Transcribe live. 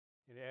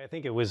I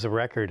think it was a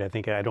record.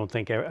 I don't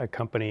think a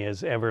company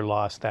has ever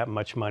lost that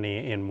much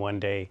money in one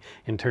day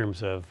in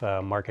terms of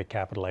market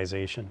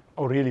capitalization.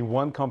 Oh, really?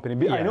 One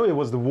company? Yeah. I know it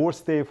was the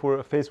worst day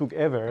for Facebook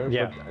ever.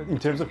 Yeah. But in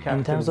terms of capitalization,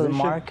 In terms of the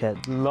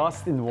market.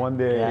 lost in one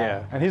day.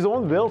 Yeah. And his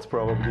own wealth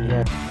probably.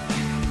 Yeah.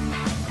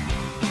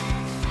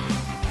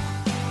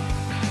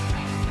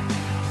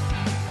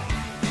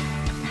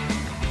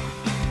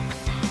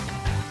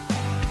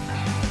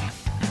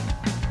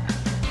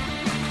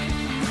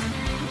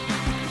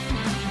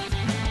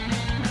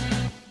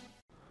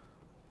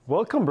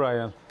 Welcome,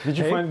 Brian. Did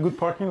you Hey. find good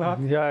parking lot?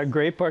 Yeah,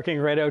 great parking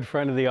right out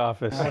front of the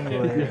office. For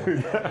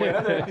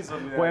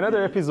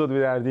another episode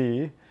with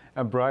Ardi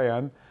and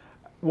Brian.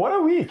 What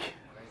a week!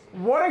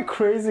 What a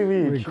crazy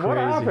week! Really What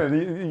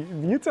crazy.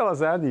 happened? You tell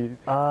us, Ardi.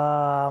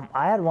 I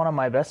had one of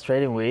my best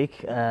trading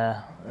week. It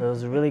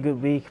was a really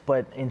good week,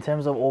 but in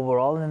terms of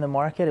overall in the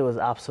market, it was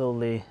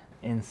absolutely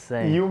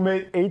insane. You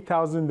made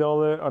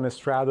 $8,000 on a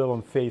straddle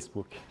on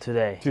Facebook.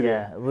 Today. Today.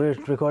 Yeah, we're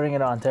recording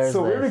it on Thursday.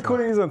 So we're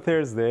recording this on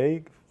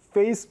Thursday.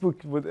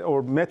 Facebook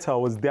or Meta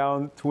was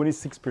down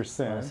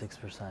 26%.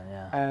 6%,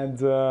 yeah. And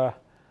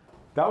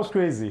that was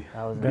crazy.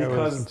 That was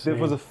because insane. it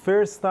was the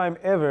first time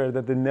ever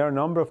that the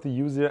number of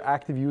the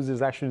active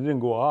users actually didn't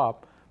go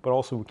up, but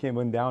also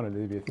went down a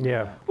little bit.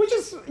 Yeah. Which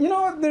is,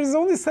 there's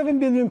only 7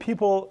 billion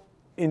people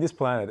in this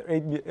planet.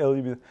 8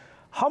 billion.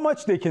 How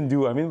much they can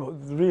do? I mean,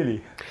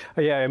 really.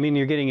 Yeah, I mean,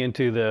 you're getting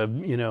into the,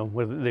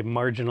 the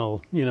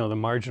marginal, the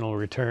marginal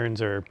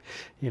returns, or,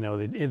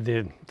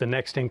 the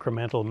next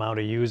incremental amount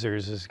of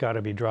users has got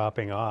to be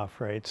dropping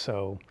off, right?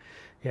 So,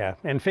 yeah,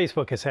 and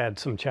Facebook has had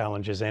some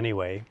challenges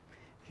anyway.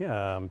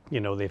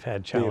 They've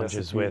had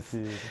challenges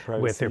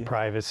with their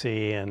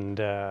privacy, and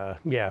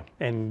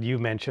and you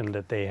mentioned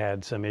that they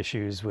had some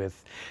issues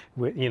with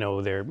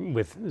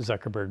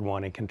Zuckerberg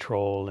wanting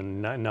control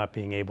and not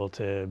being able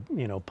to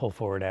pull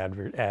forward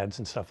ads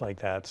and stuff like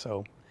that.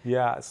 So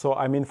yeah, so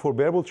I mean, for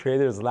Bearable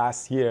Traders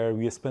last year,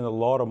 we spent a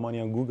lot of money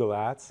on Google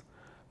Ads,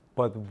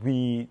 but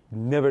we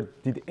never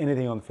did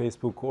anything on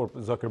Facebook or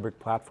Zuckerberg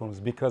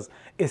platforms because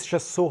it's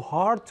just so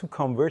hard to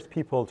convert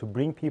people, to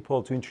bring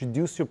people, to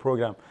introduce your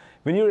program.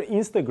 When you're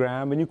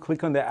Instagram, when you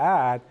click on the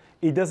ad,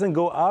 it doesn't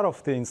go out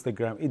of the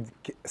Instagram.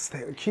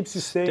 It keeps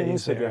you staying in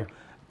Stays Instagram. there.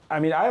 I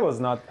mean, I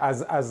was not,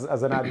 as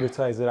an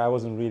advertiser, I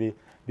wasn't really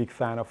big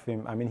fan of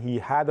him. I mean, he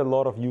had a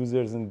lot of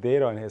users and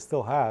data, and he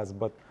still has,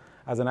 but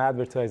as an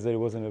advertiser, it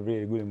wasn't a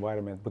really good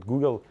environment. But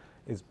Google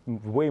is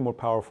way more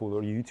powerful,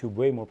 or YouTube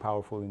way more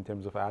powerful in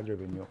terms of ad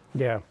revenue.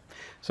 yeah,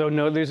 so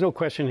no, there's no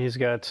question he's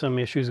got some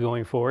issues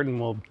going forward, and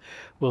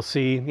we'll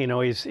see.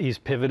 He's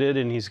pivoted,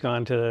 and he's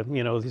gone to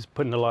he's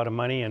putting a lot of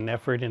money and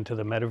effort into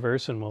the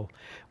metaverse, and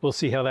we'll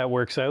see how that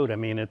works out. I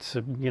mean, it's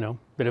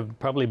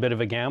probably a bit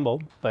of a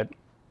gamble, but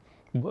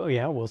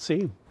yeah, we'll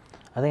see.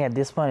 I think at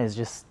this point it's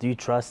just, do you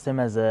trust him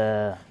as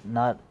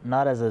not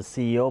as a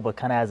CEO, but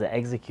kind of as an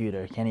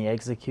executor? Can he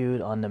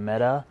execute on the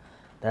meta?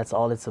 That's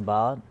all it's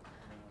about.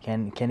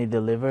 Can he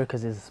deliver?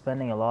 Because he's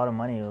spending a lot of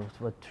money.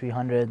 What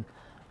 300?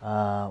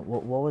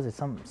 What was it?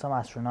 Some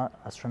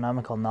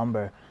astronomical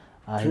number.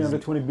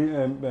 $320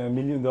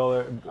 million.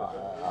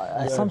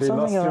 Something they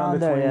lost around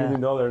there. $320 Yeah.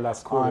 million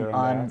last quarter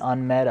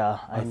on Meta,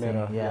 I think.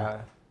 Meta,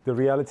 Yeah. The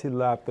reality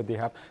lab that they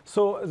have.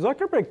 So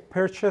Zuckerberg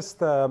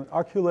purchased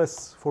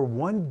Oculus for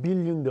 $1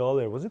 billion.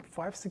 Was it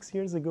 5-6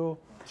 years ago?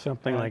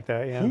 Something like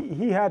that. Yeah.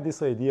 He had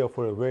this idea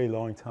for a very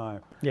long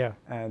time. Yeah.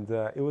 And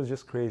it was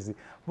just crazy.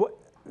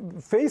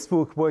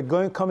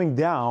 Facebook, coming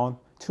down,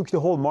 took the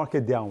whole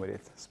market down with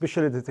it,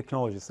 especially the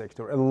technology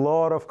sector. A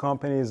lot of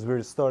companies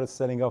started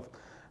setting up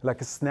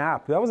like a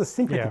Snap. That was a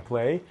sympathy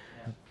play.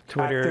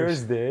 Twitter,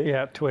 Thursday.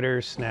 Yeah,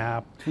 Twitter,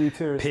 Snap,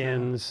 Twitter,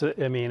 Pins.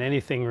 I mean,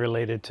 anything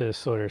related to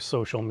sort of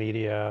social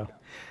media.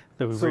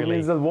 So it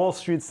means that Wall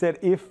Street said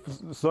if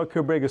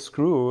Zuckerberg is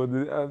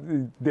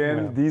screwed,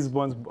 then these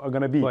ones are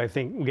going to be. Well, I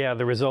think,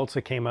 the results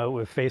that came out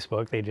with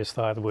Facebook, they just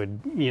thought they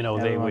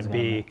would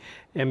be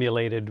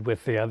emulated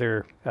with the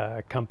other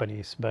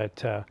companies.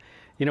 But,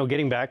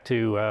 getting back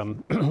to,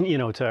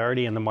 to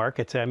Ardi and the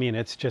markets, I mean,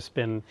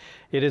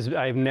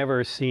 I've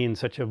never seen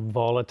such a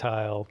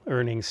volatile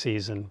earnings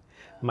season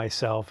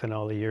myself in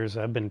all the years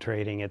I've been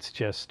trading. It's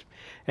just,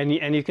 and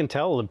you can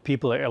tell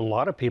a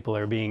lot of people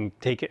are being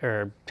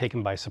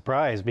taken by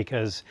surprise,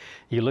 because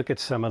you look at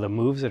some of the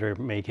moves that are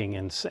making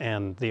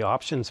and the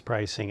options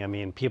pricing. I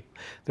mean,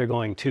 they're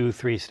going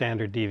 2-3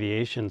 standard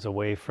deviations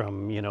away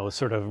from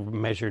sort of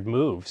measured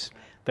moves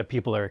that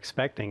people are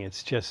expecting.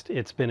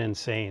 It's been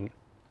insane.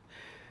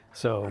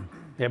 So,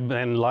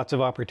 and lots of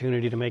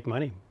opportunity to make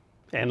money.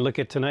 And look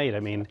at tonight. I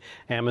mean,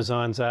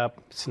 Amazon's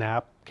up,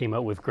 Snap came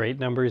out with great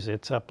numbers.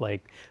 It's up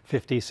like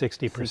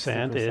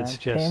 50-60%. It's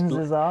just Pins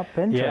is up.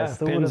 Pinterest. Yeah,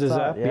 Who Pins would've is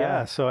thought? up.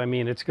 Yeah. So I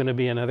mean, it's going to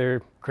be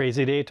another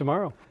crazy day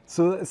tomorrow.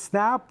 So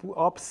Snap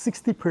up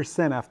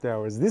 60% after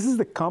hours. This is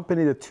the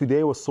company that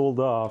today was sold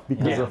off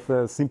because of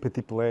the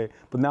sympathy play,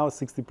 but now it's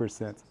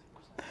 60%.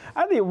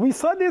 Andy, we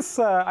saw this.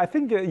 I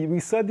think we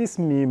saw this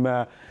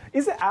meme.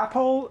 Is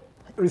Apple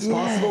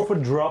responsible for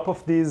drop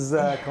of these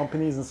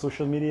companies in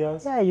social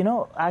medias?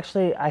 Yeah,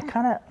 actually,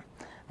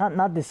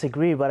 not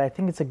disagree, but I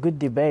think it's a good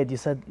debate. You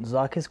said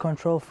Zuck is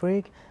control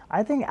freak.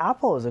 I think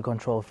Apple is a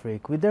control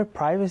freak. With their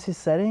privacy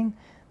setting,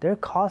 they're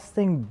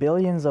costing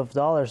billions of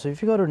dollars. So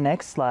if you go to the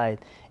next slide,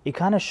 it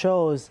kind of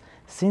shows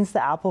since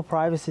the Apple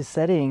privacy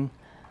setting,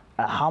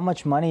 how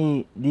much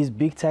money these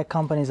big tech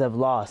companies have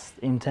lost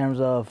in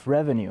terms of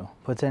revenue,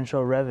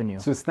 potential revenue.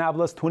 So Snap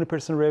lost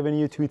 20%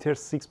 revenue, Twitter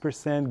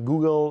 6%,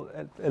 Google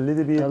a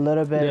little bit. A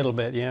little bit. A little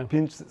bit, yeah.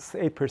 Pinch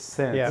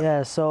 8%. Yeah.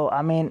 Yeah, so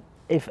I mean,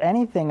 if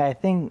anything, I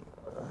think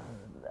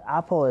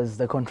Apple is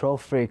the control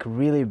freak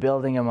really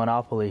building a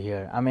monopoly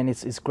here. I mean,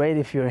 it's great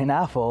if you're in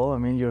Apple. I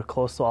mean, you're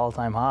close to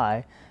all-time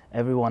high.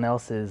 Everyone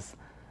else is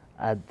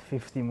at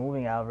 50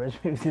 moving average,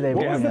 50-day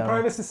What was moving the average.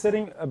 privacy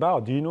setting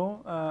about? Do you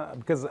know?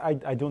 Because I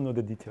don't know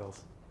the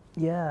details.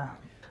 Yeah.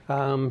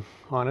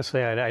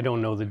 Honestly, I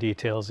don't know the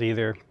details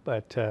either,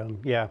 but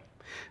yeah,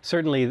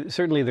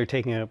 certainly they're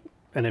taking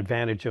an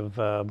advantage of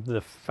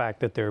the fact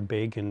that they're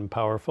big and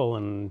powerful,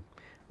 and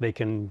they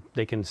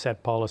can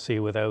set policy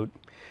without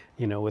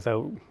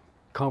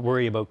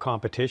worry about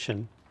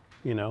competition,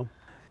 you know.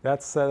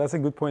 That's a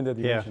good point that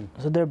you Yeah. mentioned.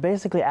 So they're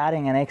basically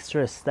adding an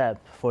extra step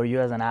for you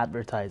as an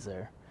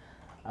advertiser.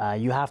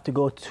 You have to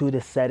go to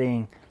the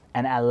setting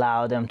and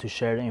allow them to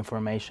share the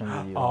information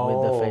with you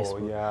with the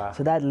Facebook. Yeah.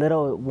 So that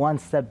little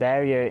one-step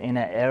barrier in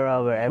an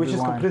era where everyone, Which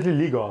is completely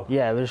legal.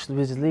 yeah, which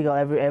is legal.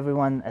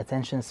 Everyone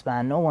attention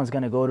span. No one's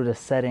gonna go to the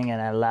setting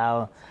and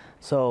allow.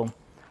 So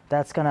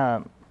that's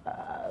gonna.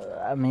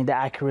 I mean, the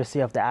accuracy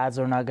of the ads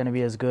are not going to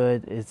be as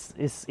good.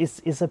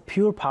 It's a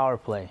pure power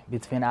play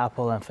between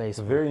Apple and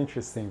Facebook. Very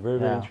interesting. Very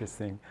Yeah.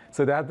 interesting.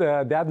 So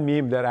that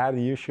meme that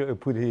Adi you should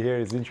put here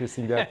is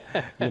interesting. That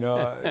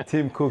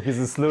Tim Cook is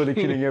slowly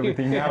killing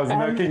everything. Now he's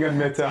knocking on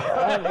Meta.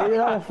 And,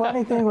 the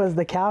funny thing was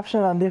the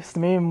caption on this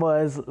meme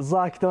was,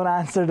 "Zuck, don't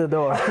answer the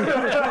door."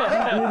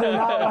 You do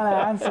not want to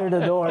answer the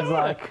door,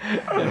 Zuck.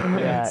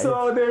 Yeah,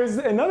 So there's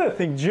another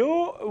thing.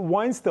 Joe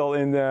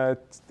Weinstein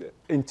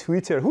in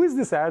Twitter. Who is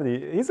this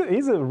Adi?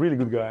 He's a really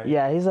good guy.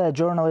 yeah, he's a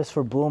journalist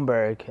for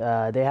Bloomberg.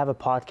 They have a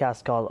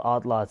podcast called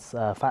Odd Lots.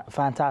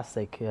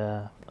 Fantastic.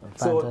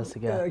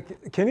 Fantastic. Yeah.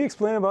 Can you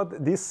explain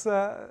about this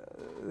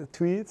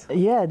tweet?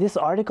 Yeah, this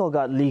article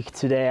got leaked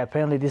today.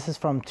 Apparently, this is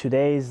from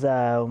today's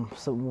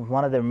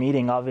one of their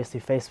meeting. Obviously,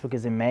 Facebook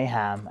is in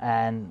mayhem,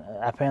 and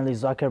apparently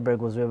Zuckerberg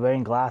was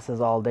wearing glasses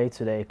all day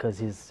today because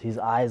his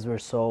eyes were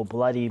so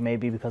bloody.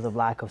 Maybe because of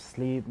lack of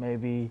sleep.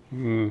 Maybe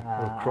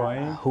Or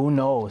crying. who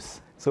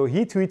knows? So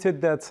he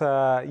tweeted that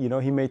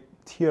he may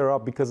tear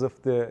up because of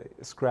the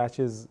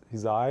scratches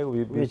his eye.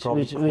 Which is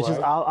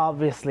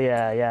obviously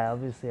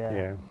obviously.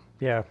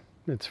 Yeah,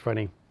 it's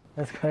funny.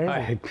 That's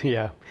crazy.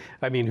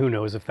 I mean, who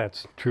knows if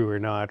that's true or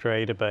not,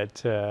 right?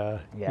 But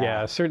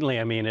yeah, certainly.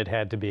 I mean, it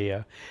had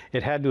to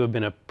have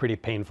been a pretty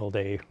painful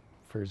day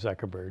for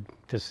Zuckerberg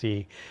to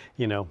see,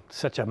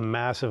 such a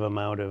massive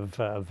amount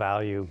of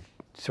value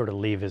sort of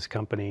leave his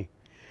company.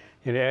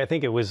 I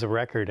think it was a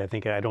record.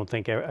 I don't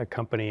think a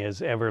company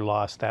has ever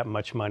lost that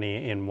much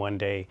money in one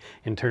day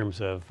in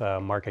terms of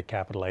market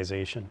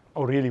capitalization.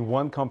 Oh, really?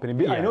 One company?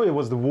 Yeah. I know it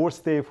was the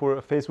worst day for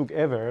Facebook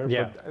ever.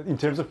 Yeah. But in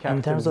terms of capitalization,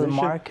 In terms of the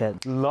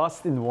market.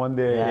 lost in one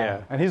day.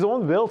 Yeah. And his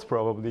own wealth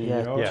probably.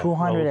 Yeah, Yeah.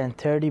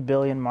 230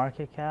 billion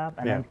market cap,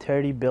 and Yeah. then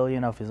 30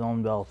 billion of his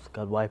own wealth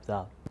got wiped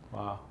out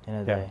Wow. in a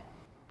Yeah. day. Wow.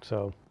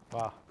 So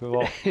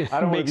Well,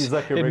 I don't want to be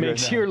Zuckerberg it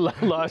makes right now. your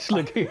loss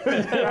look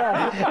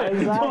Yeah,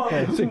 exactly.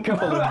 it's a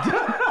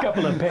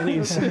couple of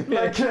pennies.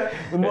 Like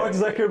Mark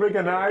Zuckerberg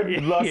and I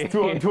lost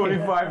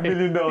 $225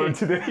 million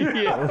today.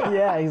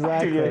 Yeah,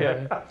 exactly.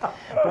 Yeah.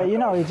 But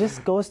it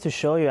just goes to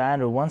show you,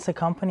 Andrew, once a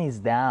company is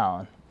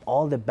down,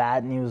 all the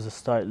bad news will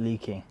start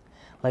leaking.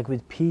 Like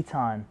with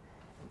Piton,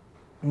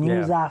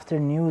 news Yeah. after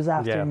news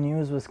after Yeah.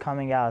 news was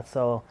coming out.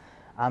 So,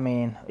 I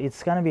mean,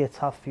 it's going to be a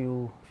tough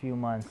few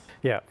months.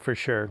 Yeah, for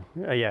sure.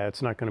 Yeah,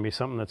 it's not going to be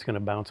something that's going to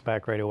bounce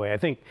back right away. I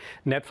think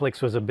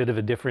Netflix was a bit of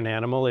a different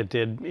animal. It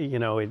did,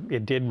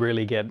 it did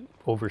really get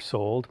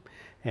oversold,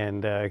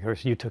 and of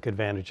course you took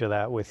advantage of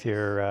that with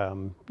your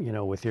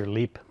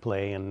Leap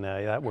play, and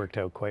that worked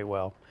out quite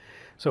well.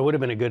 So it would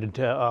have been a good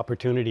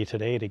opportunity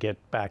today to get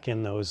back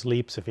in those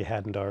Leaps if you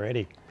hadn't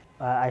already.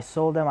 I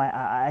sold them.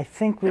 I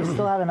think we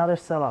still have another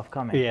sell-off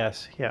coming.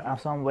 Yes, yeah,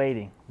 So I'm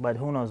waiting, but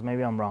who knows?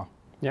 Maybe I'm wrong.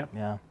 yeah.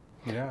 Yeah.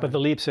 Yeah. But the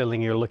Leap selling,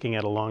 you're looking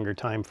at a longer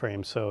time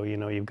frame, so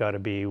you've got to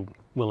be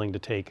willing to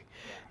take,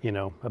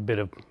 a bit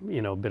of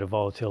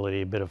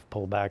volatility, a bit of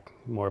pullback,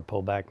 more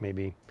pullback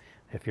maybe,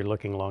 if you're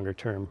looking longer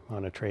term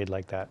on a trade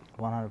like that.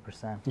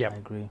 100%. Yep. I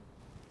agree.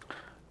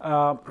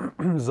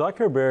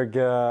 Zuckerberg,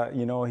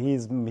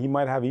 he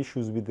might have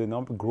issues with the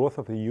growth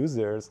of the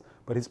users,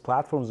 but his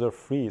platforms are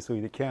free, so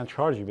he can't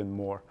charge even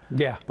more.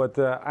 Yeah. But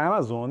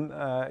Amazon,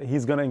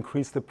 he's going to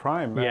increase the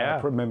Prime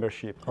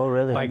membership. Oh,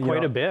 really? By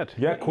quite a bit.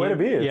 Yeah, quite a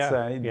bit.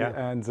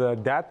 Yeah. And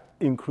that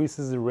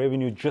increases the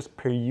revenue just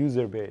per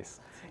user base.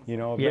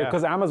 Yeah.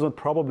 Because Amazon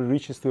probably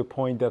reaches to a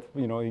point that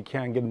you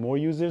can't get more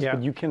users, Yeah.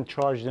 but you can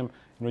charge them,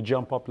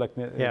 jump up like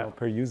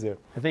per user.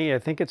 I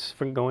think it's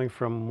going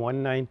from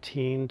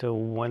 119 to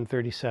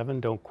 137.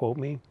 Don't quote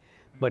me,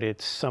 but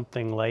it's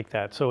something like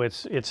that. So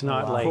it's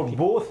not Wow. like For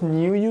both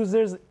new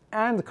users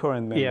and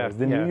current members. Yeah,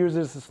 The new yeah.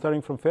 users is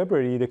starting from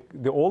February,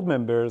 the old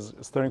members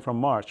starting from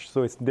March. So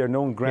it's their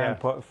known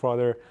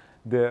grandfather,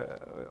 the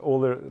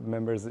older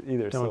members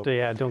either.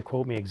 don't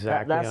quote me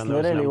exactly That's on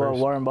those literally what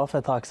numbers. Warren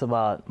Buffett talks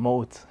about,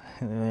 moat.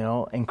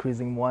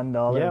 Increasing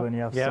 $1 Yeah, when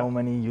you have yeah. so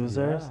many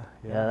users.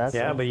 Yeah, That's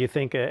Yeah, but you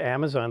think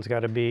Amazon's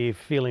got to be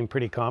feeling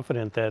pretty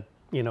confident that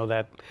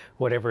that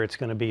whatever it's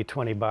going to be,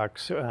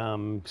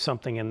 $20,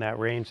 something in that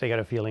range. They got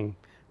a feeling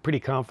pretty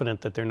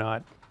confident that they're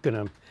not going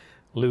to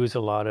lose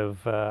a lot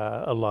of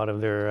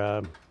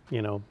their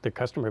their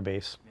customer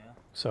base. Yeah.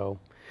 So,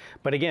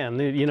 but again,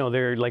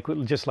 they're like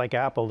just like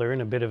Apple. They're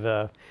in a bit of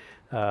a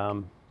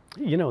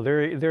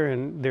they're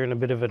in a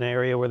bit of an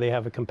area where they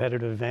have a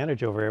competitive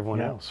advantage over everyone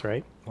Yeah. else,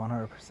 right?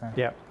 100%.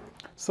 Yeah.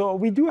 So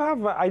I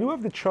do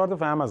have the chart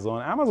of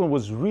Amazon. Amazon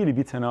was really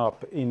beaten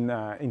up in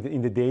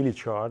the daily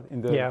chart.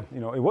 Yeah.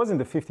 It was in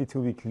the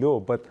 52-week low,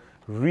 but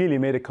really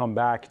made a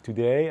comeback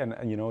today. And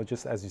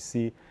just as you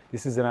see,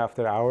 this is an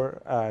after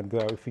hour. And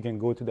if you can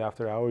go to the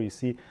after hour, you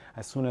see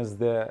as soon as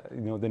the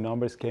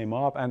numbers came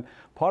up, and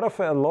part of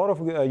a lot of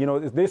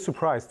they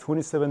surprised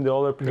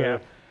 $27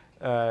 per.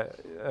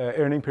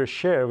 Earning per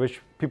share,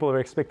 which people were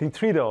expecting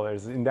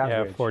 $3 in that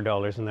range.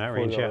 $4 in that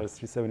range. Yeah.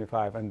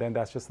 $3.75, and then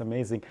that's just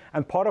amazing.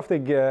 And part of the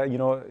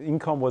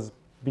income was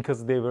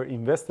because they were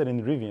invested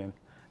in Rivian,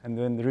 and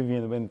when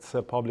Rivian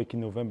went public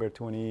in November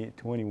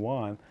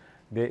 2021,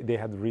 they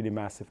had really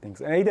massive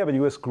things. And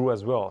AWS grew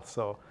as well,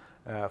 so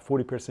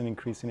 40%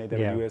 increase in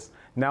AWS. Yeah.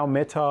 Now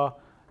Meta,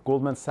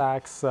 Goldman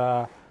Sachs,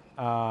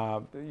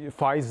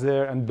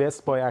 Pfizer and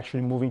Best Buy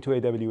actually moving to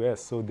AWS.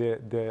 So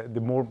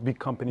the more big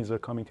companies are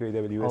coming to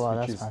AWS, Oh, wow,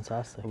 that's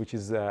fantastic. which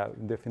is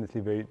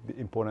definitely very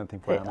important thing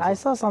for Hey, Amazon. I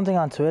saw something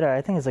on Twitter.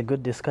 I think it's a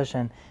good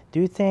discussion. Do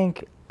you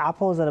think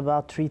Apple's at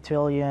about 3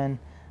 trillion,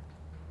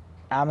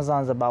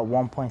 Amazon's about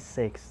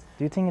 1.6?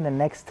 Do you think in the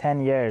next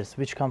 10 years,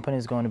 which company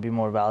is going to be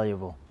more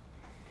valuable?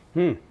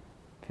 If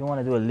you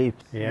want to do a leap.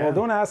 Yeah. Well,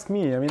 don't ask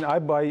me. I mean, I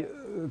buy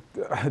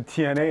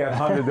TNA at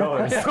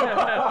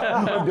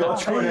 $100. They'll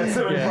trade at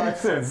 75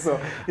 cents. So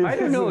I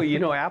don't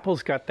know.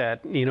 Apple's got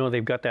that.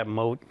 They've got that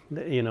moat.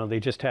 They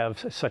just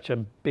have such a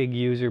big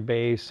user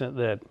base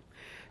that,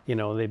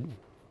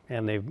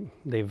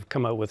 they've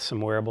come out with some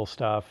wearable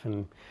stuff,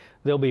 and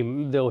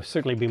there'll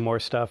certainly be more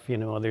stuff.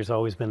 There's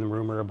always been the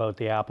rumor about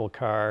the Apple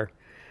Car.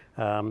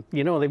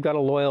 They've got a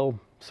loyal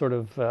sort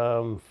of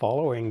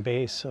following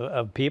base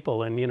of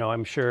people, and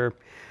I'm sure.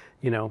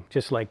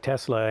 Just like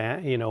Tesla,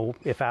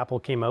 if Apple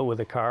came out with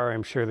a car,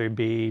 I'm sure there'd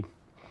be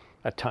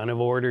a ton of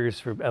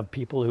orders of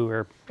people who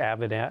are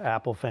avid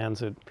Apple fans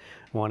that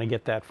want to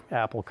get that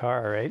Apple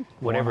car, right?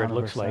 Whatever it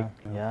looks like.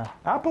 100%. Yeah.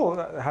 Apple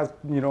has,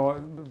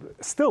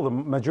 still the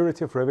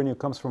majority of revenue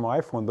comes from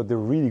iPhone, but they're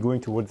really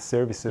going towards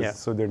services, Yeah.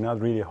 so they're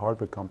not really a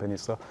hardware company.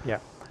 So Yeah.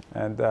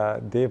 and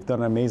they've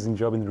done an amazing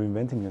job in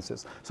reinventing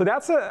themselves. So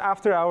that's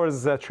after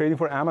hours trading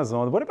for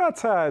Amazon. What about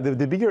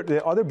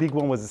the other big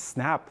one was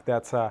Snap?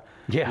 That's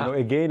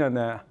again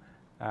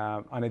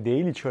on a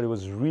daily chart, it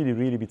was really,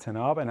 really beaten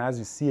up. And as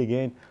you see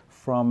again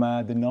from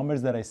the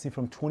numbers that I see,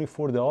 from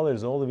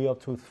 $24 all the way up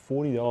to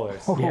 $40.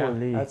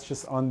 Holy. That's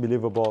just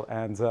unbelievable.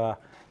 And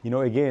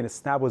again,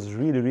 Snap was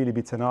really, really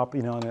beaten up.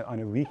 On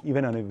a week,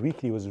 even on a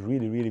weekly, it was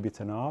really, really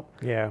beaten up.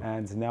 Yeah.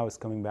 And now it's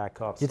coming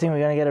back up. Do you think we're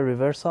going to get a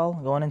reversal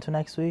going into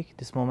next week?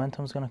 This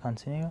momentum is going to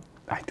continue?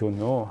 I don't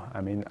know. I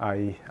mean,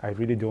 I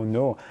really don't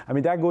know. I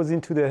mean, that goes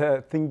into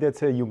the thing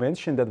that you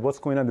mentioned, that what's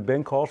going on.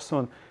 Ben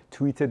Carlson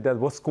tweeted that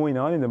what's going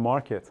on in the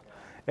market.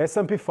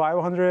 S&P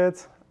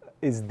 500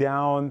 is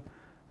down.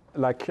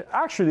 Like,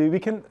 actually, we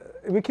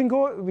can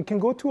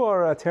go to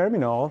our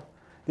terminal.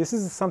 This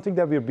is something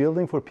that we're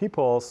building for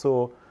people.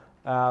 So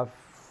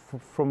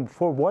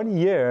for 1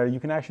 year, you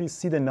can actually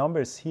see the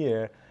numbers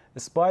here. The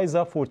SPY is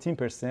up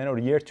 14%, or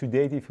year to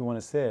date, if you want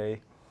to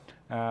say.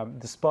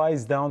 The SPY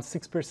is down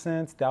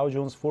 6%, Dow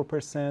Jones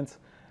 4%,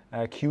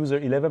 Qs are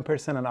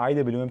 11%, and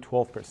IWM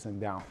 12%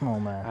 down. Oh,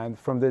 man.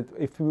 And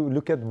if you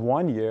look at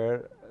 1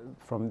 year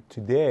from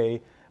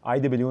today,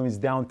 IWM is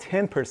down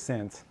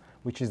 10%,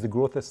 which is the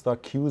growth of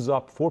stock. Qs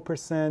up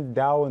 4%,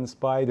 Dow and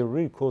SPY, they're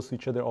really close to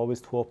each other,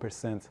 always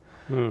 12%.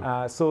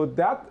 So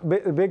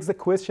that begs the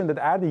question that,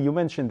 Adi, you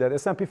mentioned that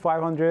S&P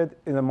 500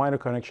 in a minor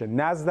correction.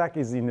 NASDAQ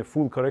is in the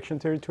full correction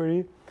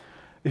territory.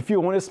 If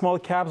you own a small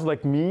caps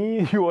like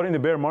me, you are in the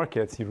bear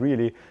market,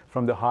 really,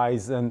 from the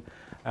highs. And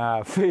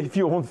if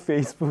you own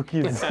Facebook,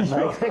 it's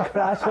Like the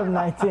crash of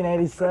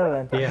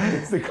 1987. Yeah.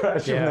 it's the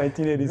crash of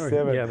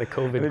 1987. Yeah, the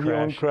COVID and if you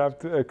own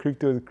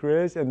crypto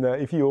crash, and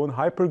if you own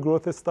hyper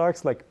growth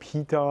stocks like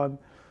Python,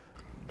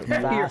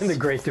 You're in the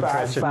Great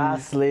Depression.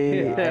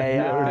 Fastly,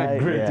 AI, the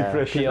Great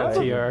Depression.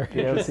 PLTR.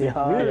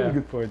 PLCR. Really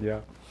good point,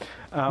 yeah.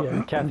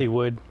 Kathy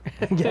Wood.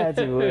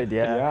 Kathy Wood,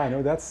 yeah. Yeah,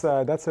 no, that's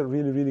a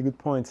really, really good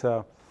point.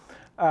 So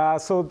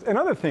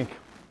another thing,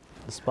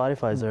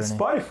 Spotify's earning.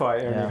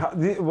 Spotify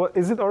earning.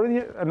 Is it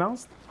already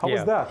announced? How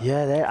was that?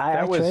 Yeah,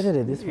 I traded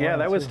it this morning. Yeah,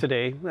 that was too.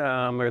 today,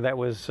 or that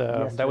was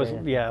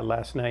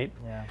last night.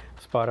 Yeah.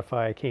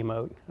 Spotify came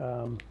out.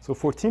 So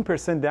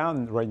 14%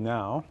 down right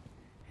now.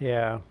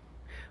 Yeah,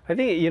 I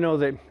think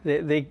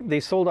that they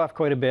sold off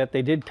quite a bit.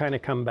 They did kind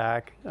of come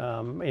back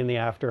in the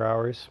after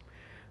hours.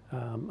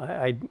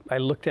 I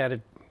looked at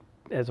it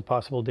as a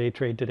possible day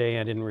trade today.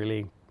 I didn't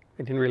really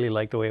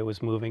like the way it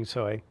was moving,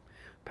 so I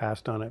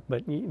passed on it.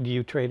 But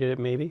you traded it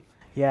maybe?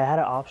 Yeah, I had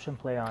an option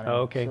play on it.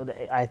 Oh, okay. So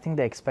I think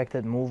the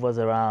expected move was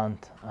around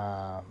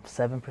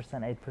 7%,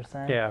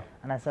 8%. Yeah.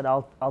 And I said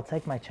I'll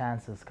take my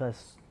chances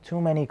because too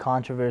many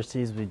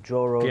controversies with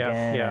Joe Rogan.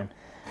 Yeah. And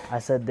I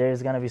said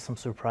there's gonna be some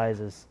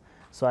surprises.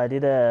 So I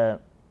did a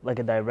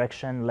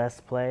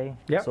direction-less play.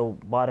 Yeah. So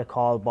bought a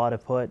call, bought a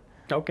put.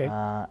 Okay.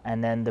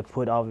 And then the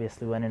put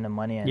obviously went into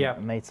money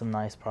and made some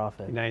nice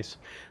profit. Nice.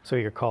 So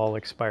your call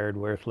expired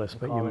worthless,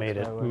 but you made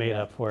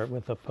up for it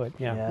with the put.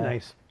 Yeah.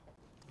 Nice.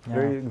 Yeah.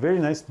 Very, very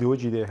nice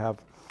doji they have.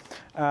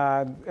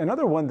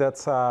 Another one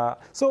that's so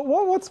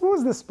what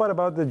was the spot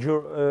about the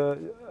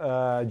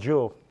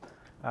Joe?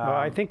 Well,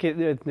 I think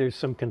there's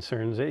some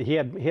concerns. He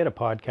had a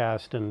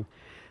podcast, and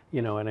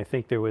and I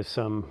think there was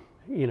some.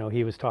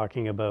 He was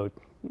talking about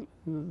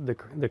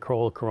the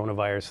whole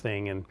coronavirus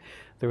thing, and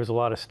there was a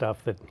lot of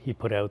stuff that he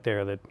put out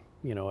there that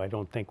I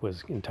don't think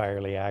was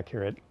entirely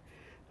accurate.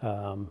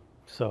 But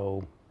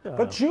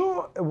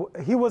Joe,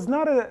 he was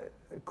not a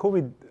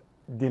COVID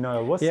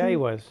denial, was he? Yeah, he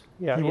was.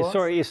 Yeah, he was?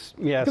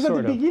 Because sort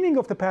at the beginning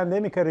of the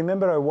pandemic, I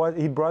remember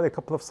he brought a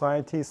couple of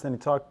scientists and he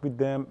talked with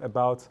them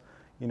about,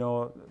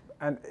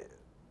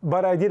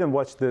 but I didn't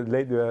watch the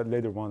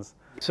later ones.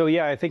 So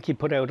yeah, I think he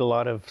put out a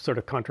lot of sort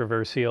of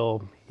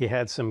controversial. He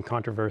had some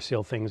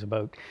controversial things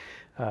about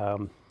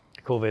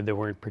COVID that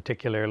weren't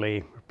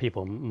particularly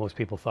most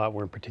people thought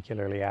weren't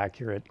particularly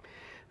accurate.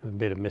 A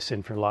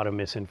lot of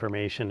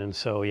misinformation, and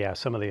so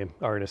some of the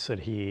artists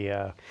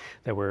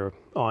that were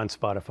on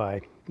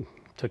Spotify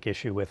took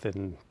issue with it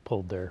and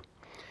pulled their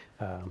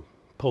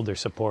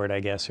support,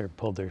 I guess, or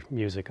pulled their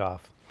music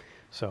off.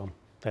 So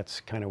that's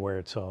kind of where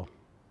it's all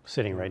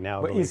sitting right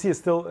now. But is he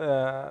still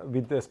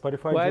with the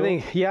Spotify? Well, I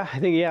think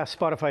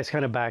Spotify's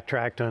kind of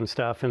backtracked on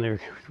stuff, and they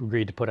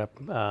agreed to put up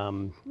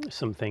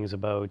some things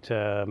about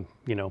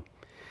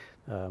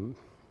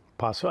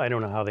I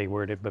don't know how they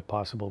word it, but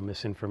possible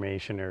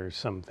misinformation or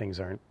some things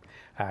aren't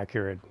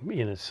accurate.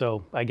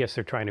 So I guess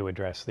they're trying to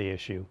address the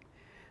issue.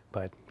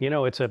 But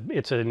it's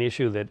an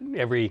issue that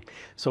every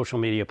social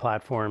media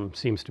platform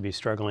seems to be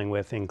struggling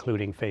with,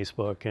 including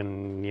Facebook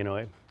and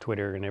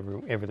Twitter and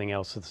everything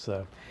else. It's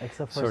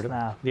except for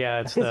Snap.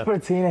 Yeah, it's for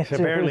teenagers.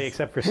 Apparently,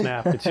 except for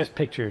Snap, it's just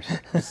pictures.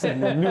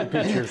 New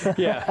pictures.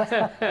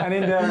 Yeah. And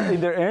in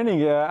their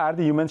earning,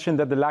 Ardi, you mentioned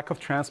that the lack of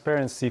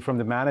transparency from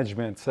the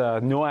management,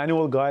 no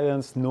annual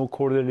guidance, no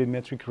quarterly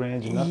metric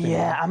range, nothing.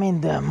 Yeah, I mean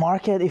the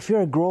market. If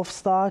you're a growth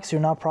stocks, you're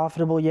not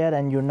profitable yet,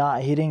 and you're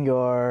not hitting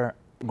your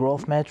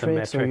growth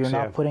metrics, or you're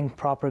not putting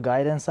proper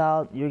guidance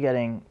out, you're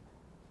getting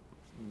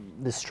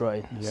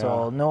destroyed. Yeah.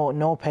 So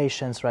no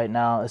patience right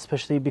now,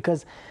 especially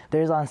because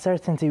there's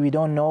uncertainty. We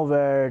don't know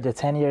where the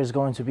 10-year is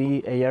going to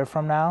be a year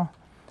from now.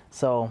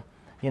 So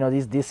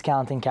these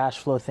discounting cash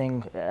flow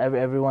thing,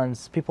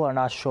 people are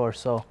not sure.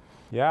 So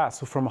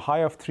so from a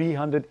high of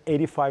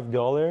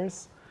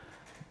 $385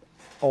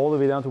 all the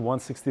way down to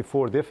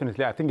 $164,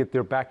 definitely I think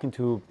they're back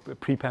into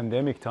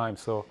pre-pandemic time.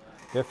 So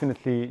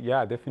definitely,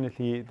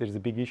 there's a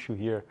big issue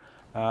here.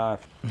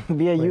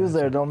 Be a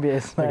user, don't be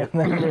a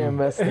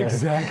investor.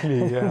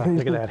 Exactly, yeah.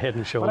 Look at that head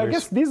and shoulders. But I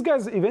guess these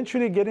guys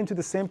eventually get into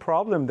the same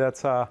problem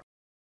that,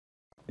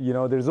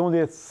 there's only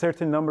a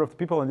certain number of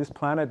people on this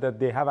planet that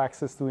they have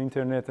access to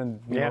internet and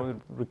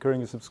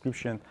recurring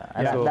subscription.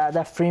 And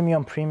that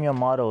freemium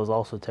model is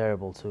also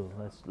terrible too.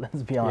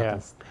 Let's be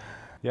honest.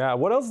 Yeah.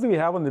 What else do we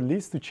have on the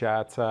list to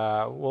chat?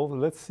 Well,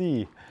 let's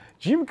see.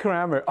 Jim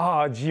Cramer.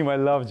 Jim, I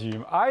love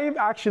Jim. I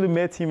actually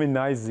met him in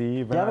NYSE.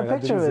 You have a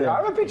picture with him? I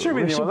have a picture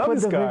with him. I love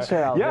this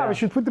guy. Yeah, we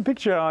should put the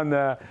picture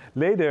on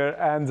later.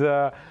 And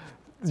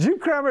Jim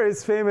Cramer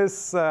is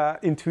famous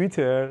in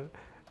Twitter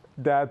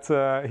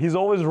that he's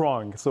always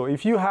wrong. So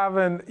if you have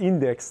an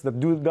index that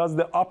does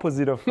the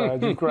opposite of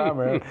Jim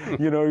Cramer,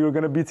 you're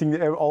going to be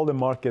beating all the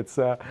markets.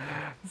 So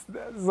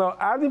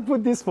Ardi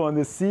put this one,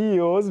 the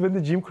CEOs, when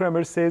the Jim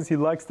Cramer says he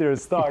likes their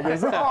stock.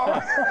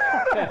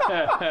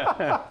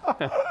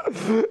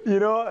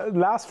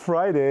 Last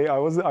Friday I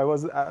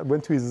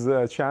went to his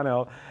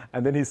channel,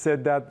 and then he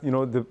said that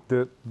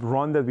the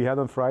run that we had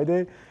on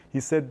Friday, he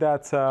said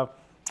that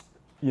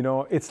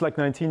it's like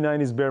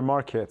 1990s bear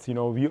market.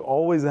 We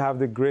always have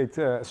the great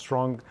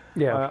strong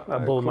a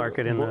bull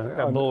market a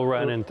bull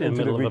run in the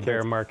middle of a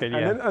bear market.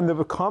 Yeah. And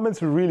the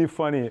comments were really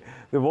funny.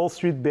 The Wall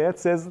Street Bet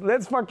says,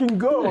 "Let's fucking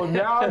go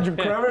now."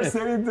 Cramer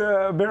said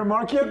bear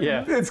market.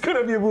 Yeah. It's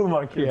gonna be a bull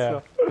market. Yeah.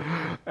 So.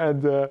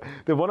 And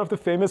one of the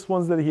famous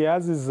ones that he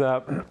has is,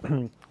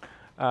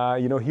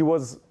 he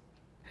was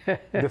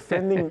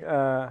defending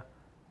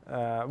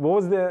what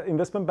was the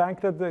investment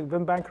bank that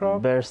went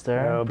bankrupt? Bear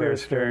Stearns. Oh, Bear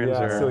Stearns.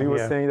 Yeah, or- so he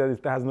was yeah. saying that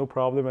it has no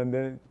problem, and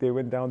then they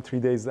went down 3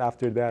 days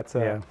after that.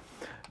 So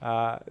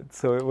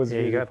it was Yeah,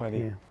 really you got, funny.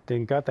 yeah,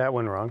 didn't got that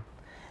one wrong.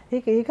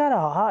 He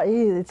got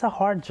it's a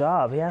hard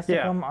job. He has to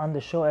Yeah. come on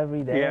the show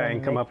every day. Yeah,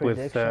 and come make up with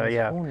predictions.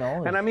 yeah. Who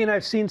knows? And I mean,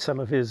 I've seen some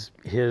of his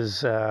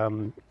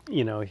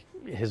you know,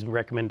 his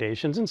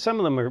recommendations, and some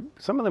of them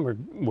are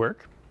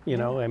work. You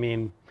know, I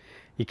mean,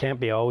 you can't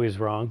be always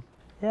wrong.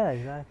 Yeah,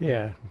 exactly.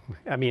 Yeah,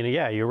 I mean,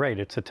 yeah, you're right.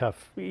 It's a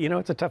tough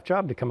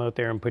job to come out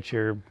there and put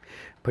your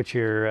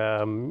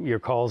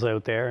calls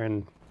out there,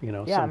 and you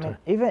know. Yeah, I mean,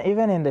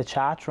 even in the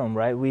chat room,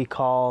 right?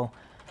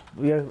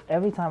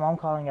 Every time I'm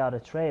calling out a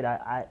trade,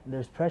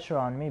 there's pressure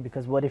on me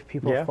because what if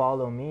people Yeah.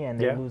 follow me and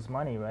they Yeah. lose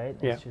money, right?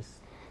 Yeah. It's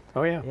just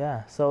Oh yeah.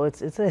 yeah. So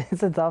it's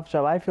a tough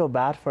job. I feel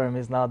bad for him.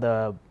 He's not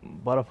the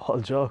butt of all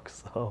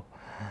jokes. So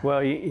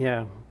Well,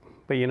 yeah,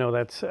 but you know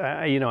that's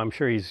you know, I'm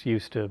sure he's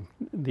used to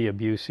the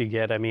abuse he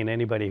get. I mean,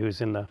 anybody who's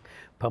in the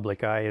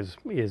public eye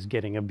is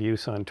getting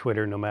abuse on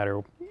Twitter, no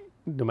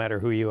matter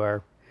who you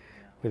are,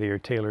 whether you're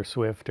Taylor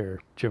Swift or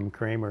Jim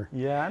Cramer.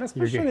 Yeah, and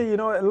especially, you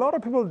know, a lot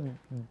of people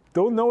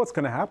don't know what's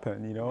going to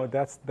happen. You know,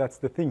 that's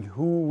the thing.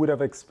 Who would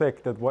have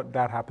expected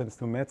that happens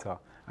to Meta?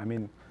 I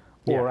mean,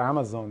 or Yeah.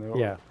 Amazon, or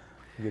Yeah.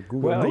 Google.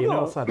 Well, Google you know,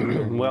 also had a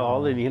big-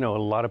 well,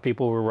 a lot of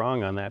people were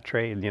wrong on that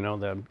trade. You know,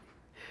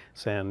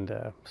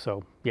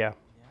 so yeah,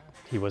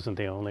 he wasn't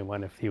the only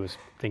one. If he was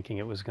thinking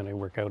it was going to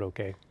work out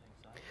okay,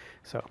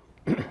 so.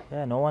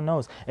 yeah, no one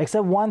knows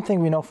except one thing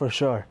we know for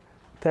sure: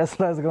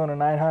 Tesla's going to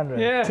 900.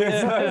 Yeah,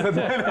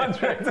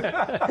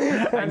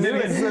 and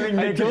then he's selling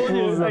I naked told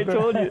pools. you. I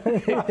told you.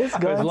 It's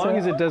going As long to-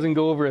 as it doesn't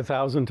go over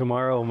 1,000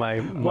 tomorrow, Why?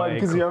 my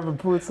Because you have a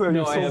put. So no,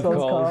 you I sold have those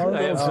calls. calls?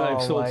 I've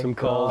sold Oh some my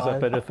calls up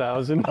God. at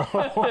 1,000.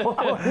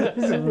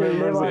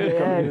 live on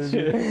the edge.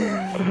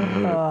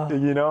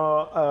 You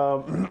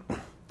know,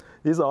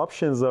 these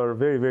options are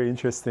very, very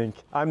interesting.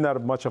 I'm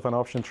not much of an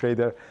option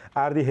trader.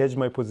 I already hedged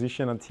my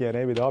position on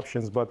TNA with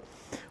options, but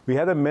we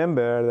had a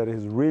member that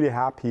is really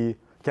happy.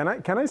 Can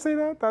I say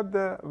that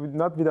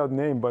not without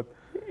name, but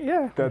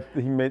Yeah. that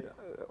he made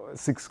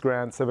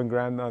 $6,000,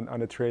 $7,000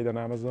 on a trade on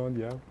Amazon?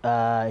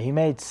 Yeah, He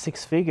made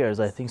 6 figures,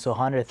 I think, so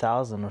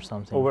 100,000 or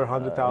something. over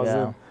 100,000.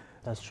 Yeah,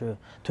 that's true.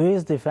 To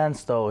his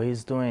defense, though, he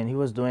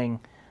was doing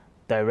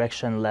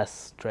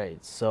directionless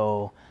trades.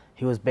 So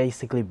he was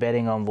basically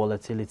betting on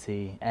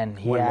volatility, and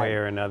One way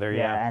or another,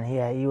 yeah. and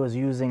he was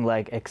using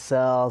like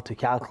Excel to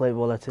calculate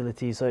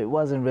volatility. So it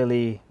wasn't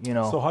really, you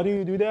know. So how do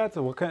you do that?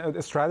 What kind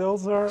of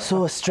straddles are?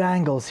 So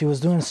strangles, he was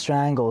doing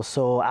strangles.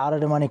 So out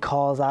of the money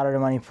calls, out of the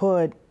money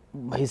put.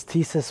 His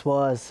thesis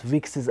was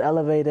VIX is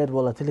elevated,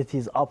 volatility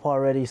is up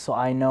already, so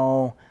I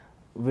know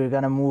we're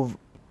gonna move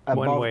above,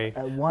 One way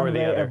one or the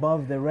way other.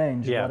 above the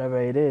range, Yeah. whatever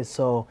it is.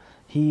 So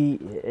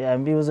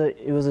it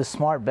was a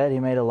smart bet. He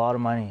made a lot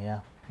of money. Yeah.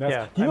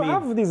 Yeah, Do you I mean-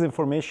 have this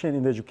information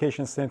in the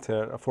education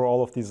center for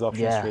all of these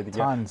options Yeah, trading?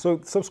 tons. So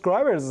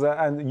subscribers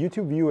and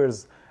YouTube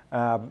viewers,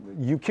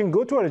 you can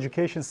go to our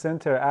education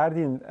center.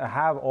 Ardin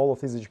have all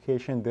of this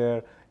education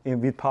there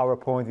with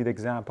PowerPoint, with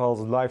examples,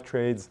 live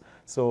trades.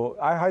 So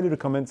I highly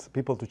recommend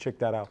people to check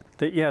that out.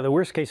 The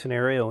worst case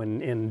scenario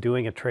in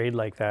doing a trade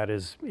like that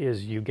is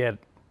you get,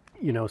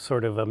 you know,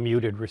 sort of a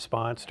muted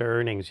response to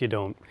earnings. You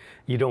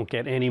don't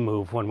get any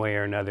move one way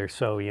or another.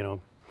 So, you know,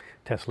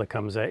 Tesla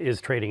is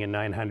trading at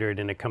 900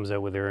 and it comes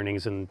out with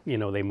earnings, and you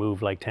know they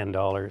move like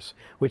 $10,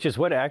 which is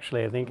what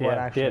actually I think What it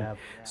actually did. happened,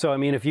 yeah. So I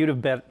mean, if you'd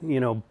have bet, you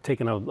know,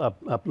 taken a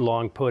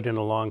long put and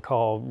a long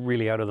call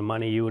really out of the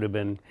money, you would have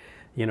been,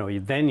 you know,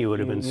 then you would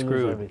have been You lose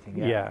screwed. everything,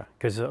 yeah.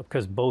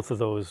 Because both of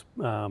those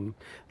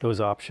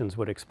options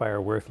would expire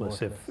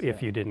worthless,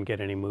 if you didn't get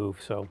any move.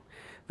 So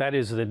that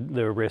is the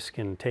risk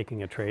in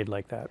taking a trade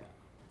like that.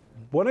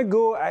 Want to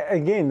go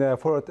again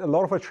for a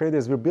lot of our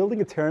traders? We're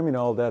building a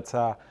terminal that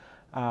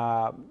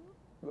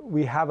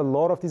we have a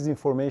lot of these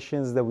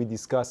informations that we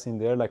discuss in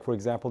there. Like for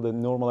example, the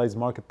normalized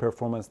market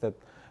performance that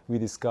we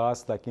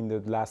discussed, like in the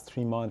last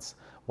 3 months,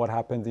 what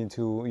happened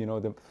into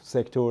the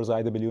sectors.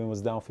 IWM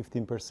was down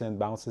 15%,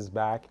 bounces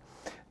back.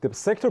 The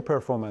sector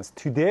performance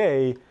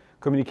today.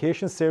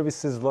 Communication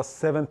services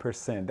lost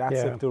 7%. That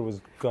sector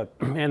was got.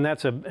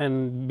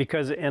 And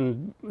because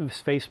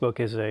Facebook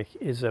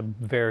is a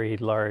very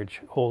large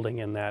holding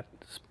in that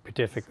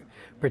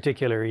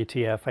particular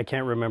ETF. I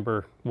can't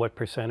remember what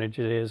percentage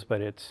it is,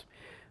 but it's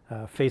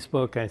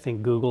Facebook. I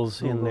think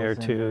Google's in there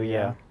too.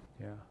 Yeah.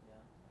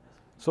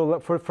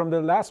 So from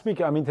the last week,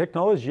 I mean,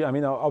 technology. I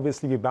mean,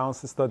 obviously the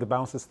bounces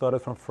started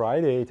from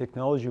Friday.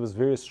 Technology was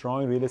very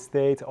strong. Real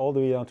estate, all the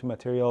way down to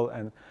material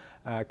and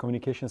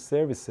communication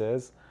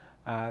services.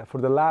 For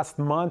the last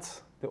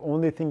month, the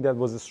only thing that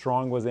was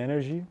strong was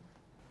energy.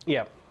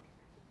 Yeah.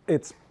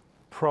 It's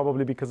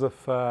probably because of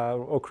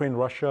Ukraine,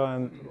 Russia,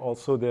 and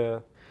also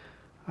the.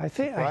 I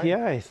think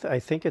supply? I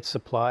think it's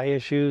supply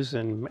issues,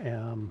 and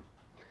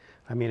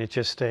I mean, it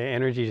just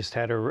energy just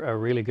had a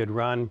really good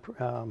run.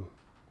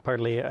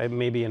 Partly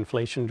maybe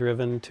inflation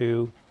driven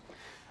too,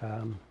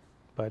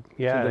 but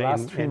yeah. So the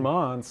last 3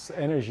 months,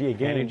 energy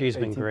again. Energy's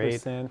been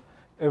great.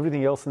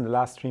 everything else in the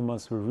last 3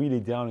 months were really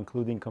down,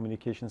 including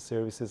communication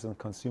services and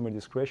consumer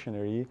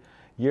discretionary.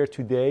 Year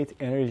to date,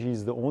 energy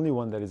is the only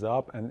one that is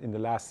up, and in the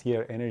last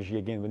year, energy,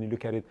 again, when you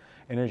look at it,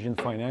 energy and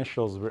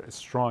financials were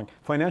strong.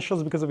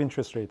 Financials because of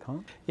interest rate, huh?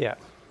 Yeah.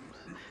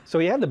 So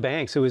you had the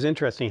banks. It was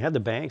interesting. You had the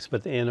banks,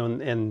 but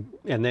and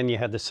then you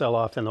had the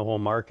sell-off in the whole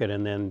market,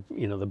 and then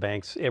the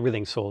banks,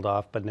 everything sold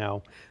off. But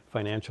now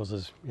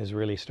financials has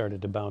really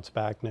started to bounce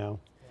back now,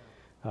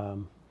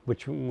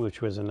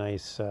 which was a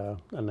nice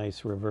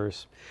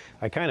reverse.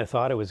 I kind of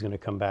thought it was going to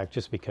come back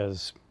just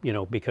because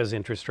because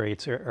interest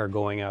rates are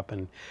going up,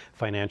 and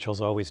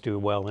financials always do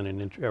well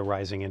in a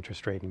rising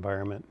interest rate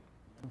environment.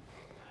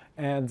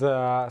 And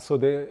so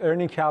the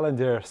earning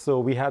calendar. So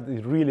we had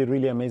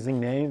really amazing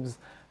names.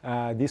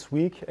 This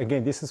week,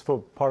 again, this is for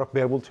part of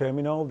Bearable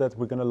Terminal that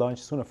we're going to launch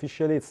soon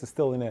officially. It's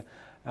still in a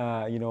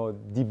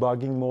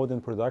debugging mode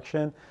and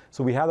production.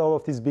 So we had all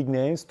of these big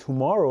names.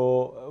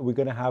 Tomorrow we're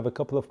going to have a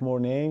couple of more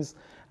names,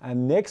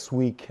 and next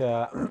week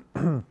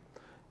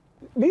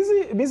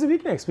busy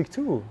week next week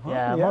too.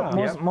 Huh?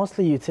 Yeah,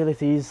 mostly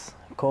utilities,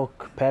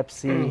 Coke,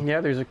 Pepsi.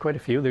 Yeah, there's quite a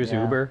few. There's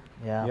Uber.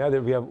 Yeah,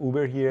 we have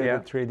Uber here. They're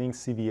trading.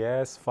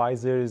 CVS,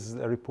 Pfizer is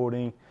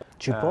reporting.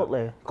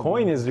 Chipotle.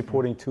 Coin is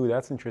reporting too.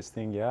 That's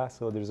interesting. Yeah,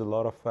 so there's a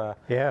lot of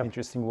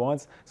interesting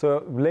ones.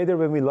 So later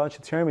when we launch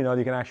the terminal,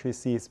 you can actually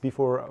see it's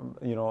before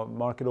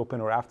market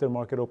open or after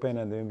market open,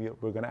 and then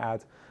we're going to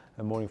add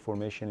more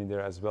information in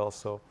there as well.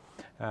 So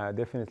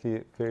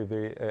definitely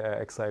very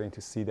exciting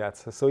to see that.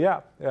 So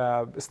yeah,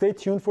 stay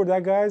tuned for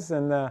that, guys,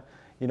 and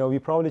we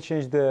probably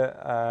changed the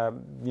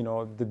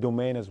the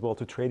domain as well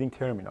to Trading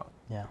Terminal.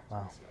 Yeah.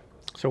 Wow.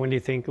 So when do you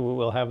think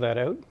we'll have that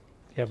out?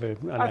 You have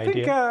an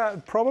idea? I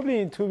think probably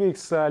in 2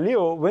 weeks.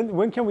 Leo,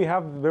 when can we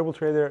have Bearable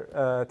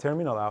Trader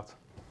Terminal out?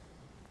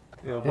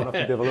 One of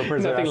the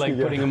developers Nothing like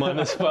putting him on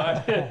the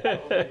spot.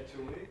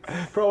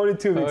 Probably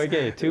 2 weeks.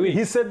 Okay, 2 weeks.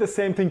 He said the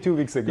same thing 2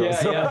 weeks ago.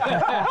 So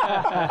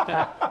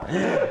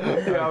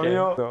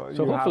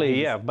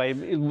hopefully,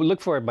 we'll look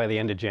for it by the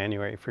end of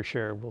January for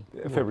sure.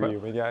 February,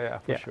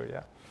 for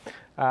sure.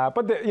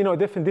 But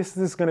definitely this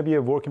is going to be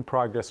a work in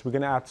progress. We're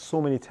going to add so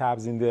many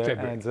tabs in there,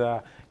 and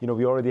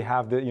we already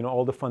have the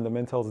all the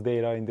fundamentals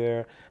data in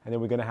there, and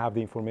then we're going to have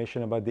the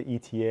information about the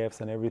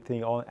ETFs and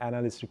everything, all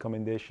analyst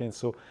recommendations.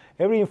 So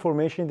every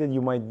information that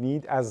you might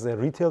need as a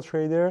retail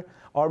trader,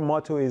 our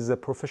motto is a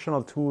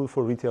professional tool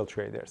for retail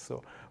traders.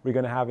 So we're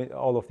going to have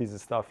all of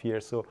this stuff here.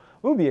 So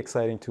it will be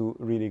exciting to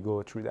really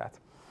go through that.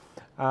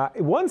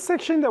 One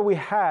section that we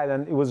had,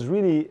 and it was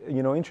really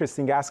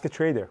interesting, Ask a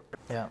Trader.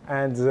 Yeah.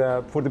 And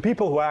for the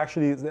people who are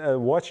actually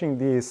watching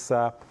this,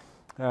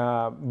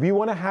 we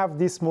want to have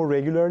this more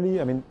regularly.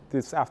 I mean,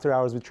 this after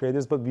hours with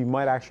traders, but we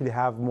might actually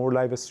have more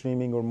live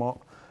streaming or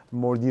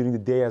more during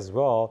the day as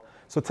well.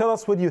 So tell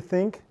us what you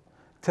think,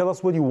 tell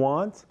us what you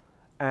want,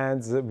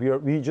 and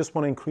we just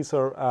want to increase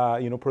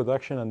our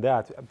production on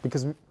that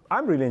because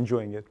I'm really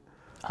enjoying it.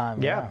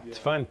 It's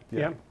fun.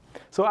 Yeah.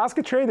 So Ask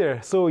a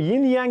Trader. So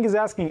Yin Yang is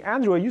asking,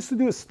 Andrew, I used to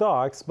do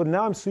stocks, but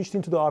now I'm switched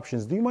into the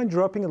options. Do you mind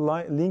dropping a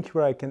link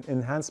where I can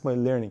enhance my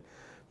learning?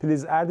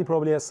 Please, Adi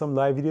probably has some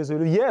live videos.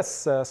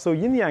 Yes, so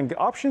Yin Yang,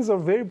 options are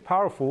very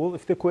powerful.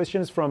 If the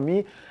question is from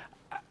me,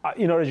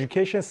 in our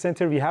education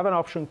center, we have an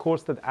option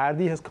course that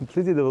Adi has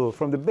completely developed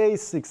from the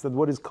basics that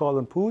what is called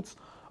and puts,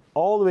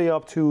 all the way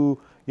up to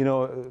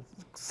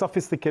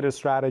sophisticated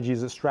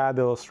strategies,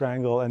 straddle,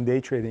 strangle, and day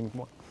trading.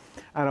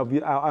 And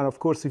of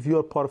course, if you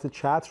are part of the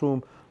chat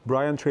room,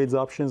 Brian trades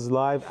options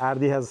live,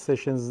 Ardi has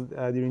sessions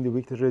during the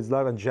week that trades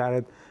live, and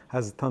Jared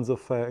has tons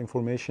of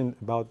information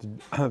about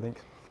things.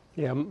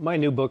 Yeah, my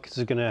new book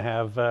is going to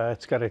have,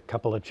 it's got a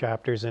couple of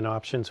chapters in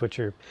options, which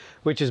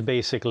is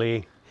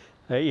basically,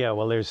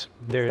 there's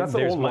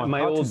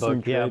my old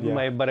book,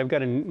 but I've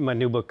got my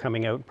new book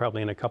coming out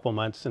probably in a couple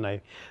months, and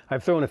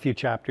I've thrown a few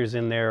chapters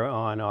in there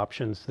on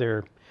options.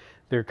 They're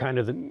kind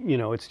of,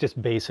 it's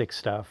just basic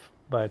stuff.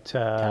 But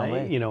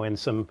in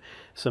some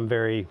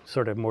very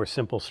sort of more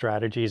simple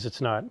strategies,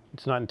 it's not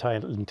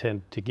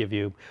intended to give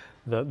you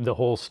the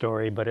whole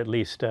story, but at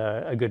least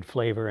a good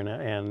flavor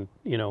and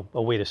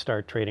a way to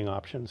start trading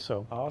options.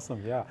 So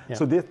awesome, yeah.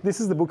 So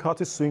this is the book How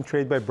to Swing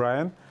Trade by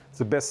Brian.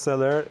 It's a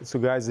bestseller. So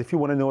guys, if you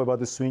want to know about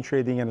the swing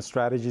trading and the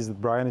strategies that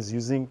Brian is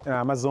using,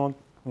 Amazon,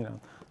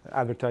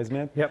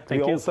 advertisement. Yep, thank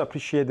you. We also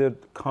appreciate the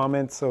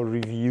comments or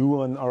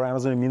review on our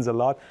Amazon. It means a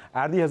lot.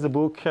 Adi has a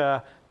book.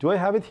 Do I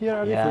have it here,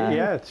 Adi?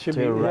 Yeah, it should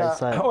be. Right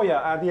side. Oh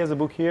yeah, Adi has a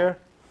book here.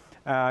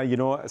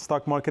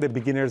 Stock Market: A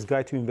Beginner's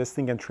Guide to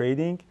Investing and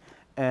Trading,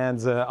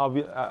 and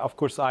of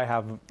course I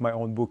have my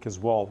own book as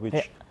well.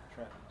 Which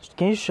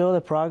can you show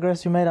the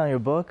progress you made on your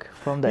book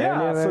from the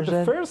earlier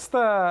version?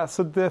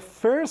 So the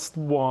first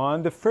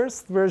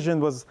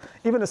version was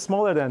even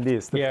smaller than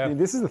this.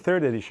 This is the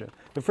third edition.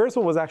 The first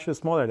one was actually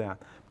smaller than,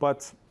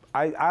 but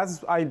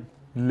as I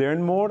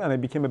learn more and I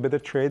became a better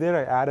trader.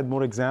 I added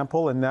more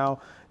example, and now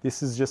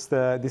this is just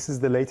this is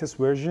the latest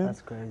version.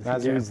 That's crazy.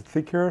 Azure is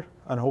thicker,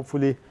 and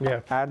hopefully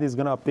Ardi is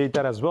going to update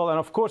that as well. And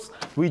of course,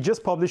 we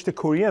just published the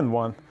Korean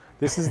one.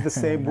 This is the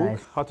same book,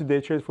 How to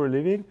Day Trade for a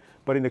Living,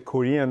 but in the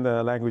Korean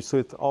language. So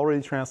it's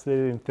already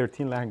translated in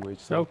 13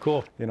 languages. So,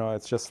 cool. You know,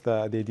 it's just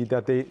they did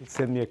that. They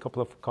sent me a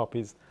couple of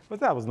copies, but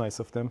that was nice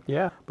of them.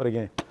 Yeah. But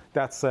again,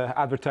 that's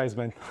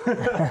advertisement.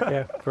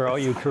 Yeah, for all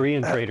you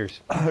Korean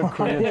traders.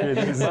 Korean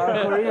traders.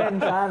 Our Korean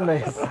fan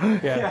base.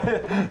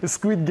 Yeah. The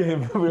Squid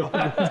Game. We all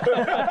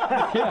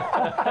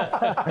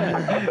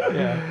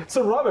Yeah.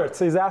 So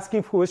Robert is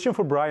asking a question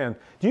for Brian.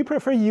 Do you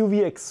prefer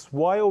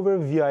UVXY over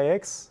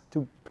VIX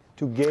to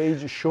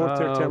gauge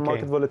shorter-term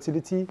market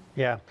volatility?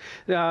 Yeah.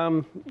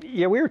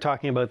 Yeah, we were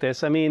talking about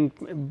this. I mean,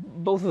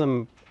 both of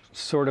them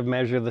sort of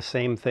measure the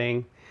same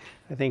thing.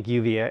 I think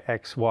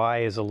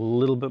UVXY is a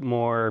little bit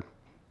more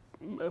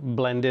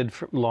blended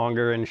for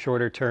longer and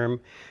shorter term,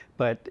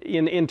 but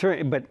and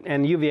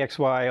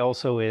UVXY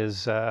also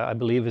is, I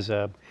believe, is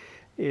a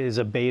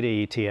beta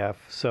ETF.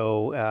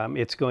 So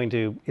it's going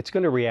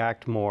to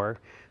react more.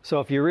 So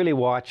if you're really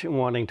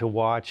wanting to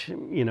watch,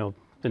 you know,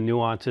 the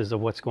nuances of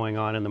what's going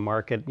on in the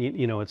market,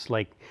 you know, it's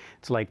like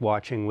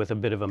watching with a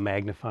bit of a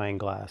magnifying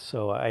glass.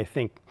 So I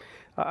think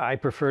I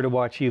prefer to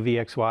watch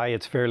UVXY.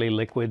 It's fairly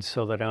liquid,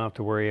 so that I don't have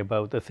to worry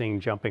about the thing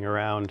jumping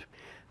around,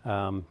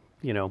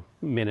 you know,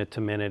 minute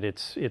to minute.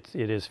 It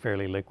is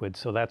fairly liquid,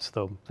 so that's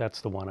the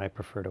one I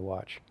prefer to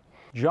watch.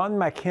 John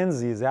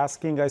McKenzie is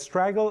asking, I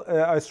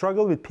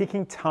struggle with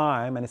picking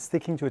time and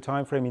sticking to a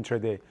time frame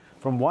intraday,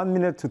 from 1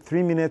 minute to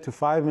 3 minutes to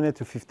 5 minutes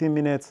to 15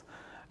 minutes.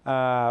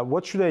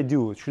 What should I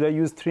do? Should I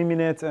use 3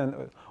 minutes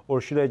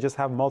or should I just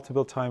have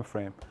multiple time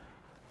frame?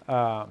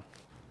 I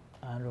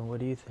don't know. What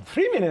do you think?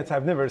 3 minutes.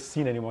 I've never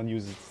seen anyone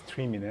use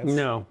 3 minutes.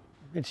 No,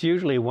 it's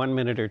usually 1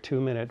 minute or 2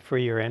 minute for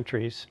your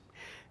entries,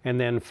 and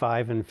then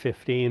 5 and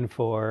 15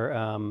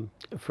 for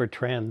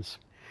trends.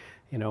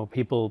 You know,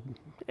 people,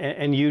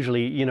 and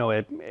usually, you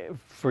know,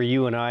 for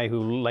you and I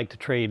who like to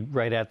trade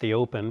right at the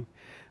open,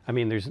 I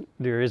mean,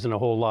 there isn't a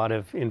whole lot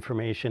of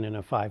information in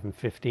a 5 and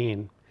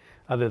 15.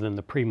 Other than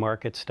the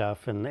pre-market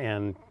stuff,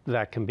 and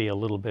that can be a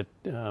little bit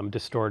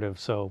distortive.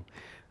 So,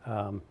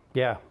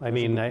 yeah, I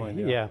mean,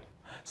 yeah.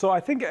 So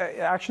I think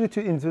actually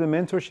into the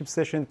mentorship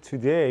session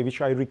today, which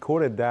I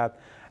recorded that,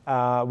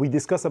 we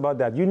discussed about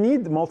that. You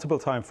need multiple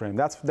time frame.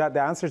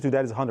 The answer to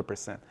that is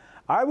 100%.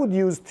 I would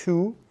use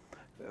 2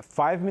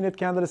 5-minute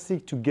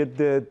candlestick to get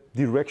the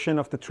direction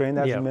of the trend,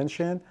 as you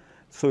mentioned.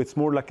 So it's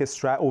more like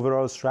a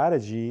overall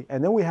strategy.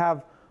 And then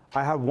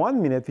I have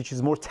 1 minute, which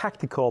is more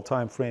tactical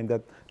time frame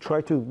that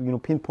try to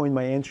pinpoint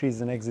my entries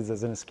and exits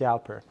as a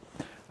scalper.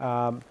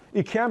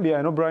 It can be.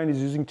 I know Brian is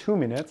using 2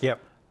 minutes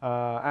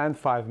and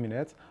 5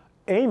 minutes.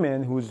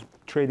 Eamon, who's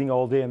trading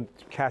all day and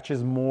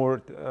catches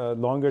more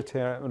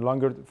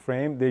longer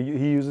frame,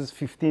 he uses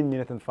 15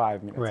 minutes and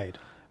 5 minutes. Right.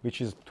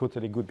 Which is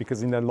totally good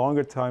because in the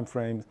longer time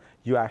frames,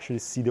 you actually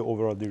see the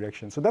overall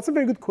direction. So that's a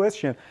very good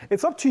question.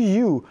 It's up to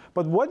you,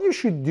 but what you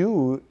should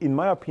do, in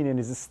my opinion,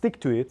 is stick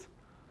to it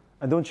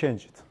and don't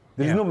change it.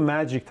 There's no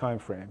magic time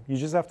frame. You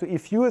just have to,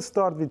 if you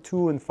start with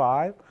 2 and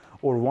 5,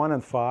 or 1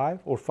 and 5,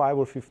 or 5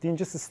 or 15,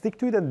 just stick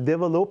to it and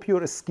develop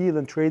your skill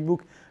and trade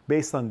book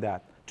based on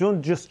that.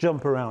 Don't just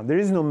jump around. There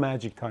is no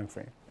magic time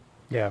frame.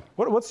 Yeah.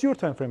 What's your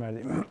time frame,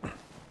 Ardi?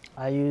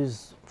 I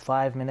use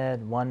 5 minute,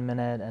 1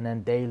 minute, and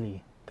then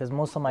daily. Because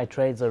most of my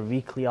trades are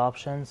weekly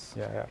options.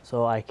 Yeah.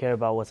 So I care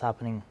about what's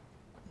happening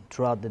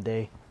throughout the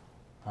day,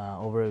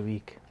 over a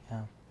week.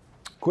 Yeah.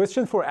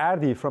 Question for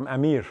Ardi from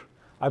Amir.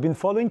 I've been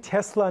following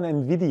Tesla and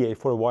NVIDIA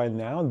for a while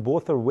now, and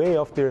both are way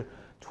off their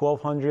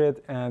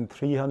 1,200 and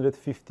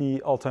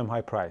 350 all-time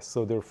high price.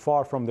 So they're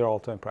far from their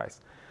all-time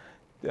price.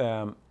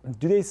 Do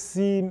they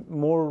see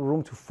more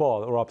room to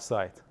fall or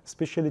upside?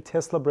 Especially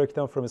Tesla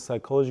breakdown from a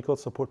psychological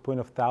support point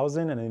of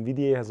 1,000, and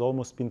NVIDIA has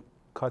almost been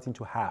cut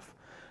into half.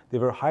 They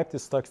were hyped, the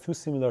stocks too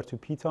similar to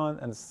Python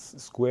and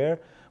Square,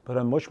 but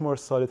are much more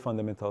solid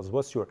fundamentals.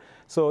 What's your?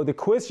 So the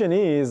question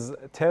is,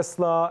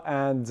 Tesla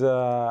and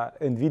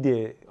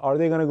NVIDIA, are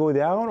they going to go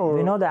down? Or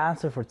We know the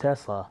answer for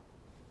Tesla.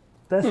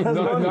 Tesla's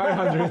going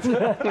 900.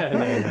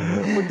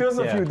 For those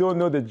of you who don't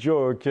know the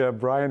joke,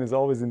 Brian is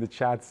always in the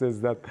chat,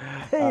 says that.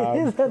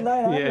 He's at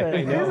 900. Yeah,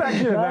 I know. He's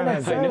actually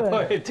at 900. I know,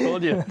 I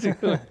told you.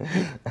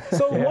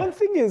 So one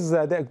thing is,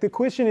 the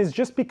question is,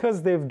 just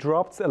because they've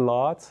dropped a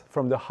lot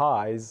from the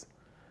highs,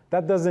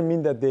 that doesn't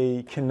mean that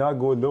they cannot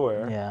go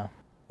lower. Yeah.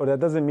 Or that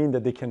doesn't mean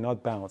that they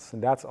cannot bounce.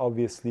 And that's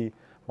obviously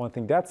one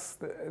thing. That's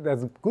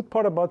a good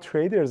part about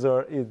traders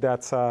is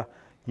that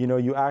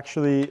you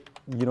actually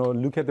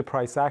look at the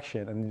price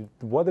action, and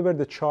whatever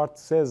the chart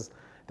says,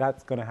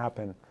 that's going to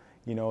happen.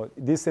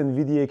 This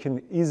NVIDIA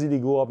can easily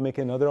go up, make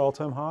another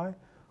all-time high,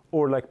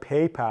 or like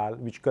PayPal,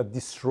 which got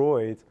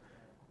destroyed,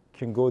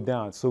 can go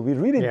down. So we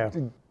really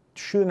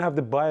shouldn't have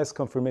the bias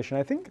confirmation.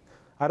 I think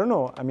I don't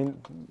know. I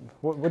mean,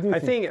 what do you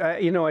think?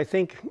 I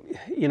think,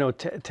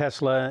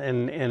 Tesla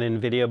and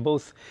Nvidia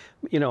both,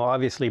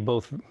 obviously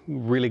both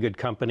really good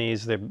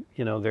companies.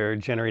 They're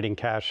generating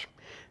cash,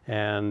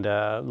 and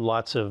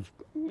lots of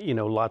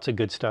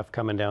good stuff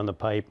coming down the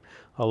pipe.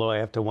 Although I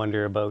have to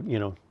wonder about,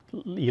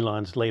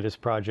 Elon's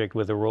latest project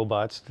with the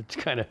robots. That's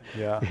kind of,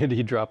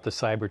 he dropped the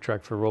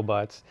Cybertruck for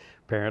robots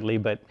apparently.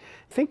 But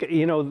I think,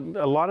 a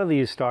lot of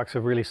these stocks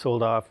have really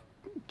sold off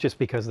just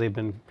because they've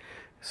been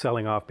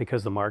selling off,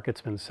 because the market's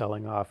been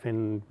selling off,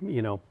 and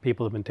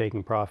people have been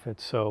taking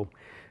profits. So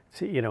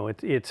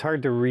it's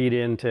hard to read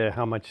into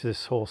how much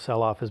this whole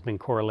sell-off has been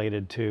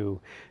correlated to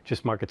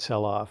just market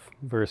sell-off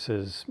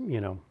versus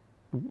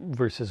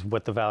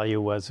what the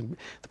value was.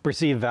 The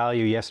perceived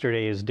value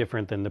yesterday is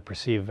different than the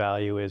perceived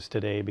value is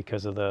today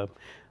because of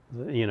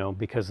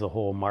because the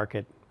whole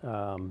market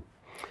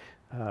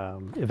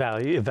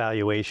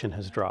evaluation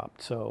has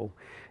dropped. So,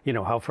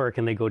 how far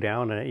can they go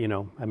down?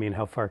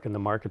 How far can the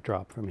market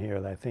drop from here?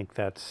 I think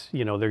that's,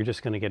 they're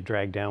just going to get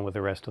dragged down with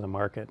the rest of the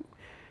market.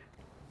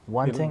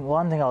 One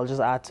thing I'll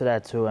just add to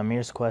that, to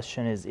Amir's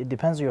question, is it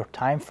depends on your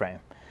time frame.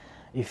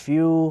 If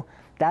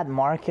that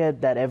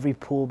market that every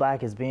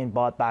pullback is being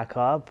bought back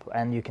up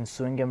and you can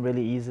swing them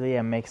really easily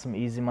and make some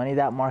easy money,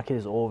 that market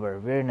is over.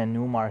 We're in a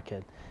new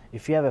market.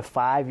 If you have a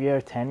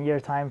 5-year, 10-year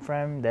time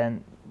frame,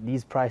 then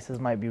these prices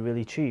might be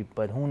really cheap,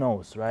 but who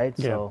knows, right?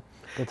 Yeah. So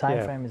the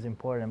time frame is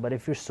important. But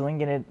if you're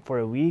swinging it for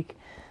a week,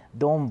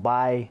 don't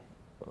buy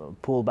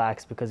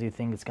pullbacks because you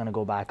think it's going to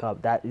go back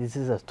up. This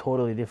is a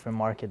totally different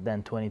market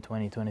than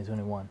 2020,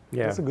 2021.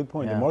 Yeah, that's a good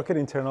point. Yeah. The market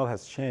internal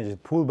has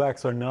changed.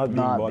 Pullbacks are not being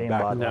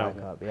bought back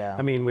up. Yeah.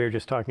 We were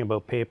just talking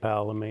about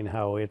PayPal.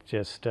 How it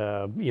just,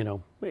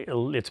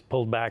 it's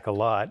pulled back a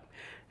lot.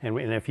 And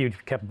if you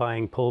kept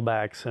buying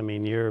pullbacks,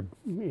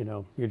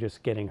 you're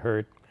just getting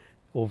hurt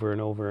over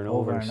and over and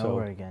over.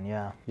 Over again,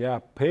 yeah. Yeah,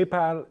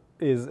 PayPal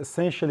is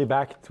essentially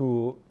back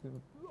to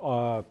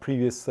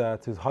previous to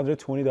 $120,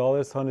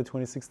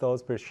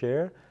 $126 per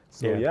share.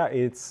 So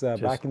it's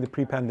back in the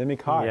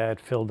pre-pandemic high. Yeah, it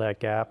filled that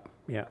gap.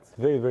 Yeah, it's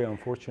very, very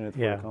unfortunate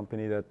for a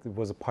company that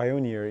was a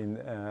pioneer in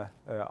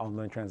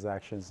online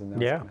transactions, and now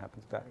it's going to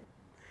happen to that.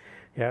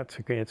 Yeah,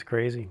 it's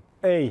crazy.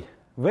 Hey,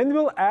 when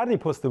will Ardi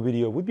post the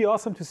video? Would be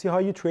awesome to see how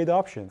you trade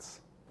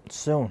options.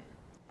 Soon.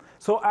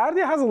 So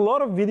Ardi has a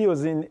lot of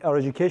videos in our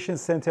education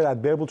center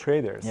at Bear Bull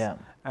Traders. Yeah.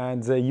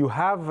 And you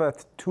have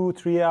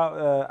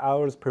 2-3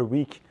 hours per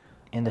week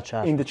in the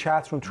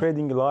chat room,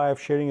 trading live,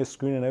 sharing a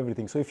screen and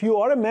everything. So if you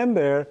are a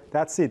member,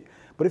 that's it.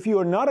 But if you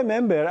are not a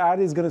member,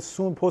 Ardi is going to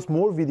soon post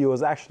more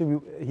videos. Actually,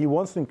 he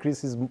wants to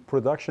increase his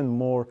production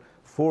more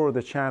for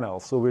the channel.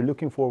 So we're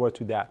looking forward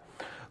to that.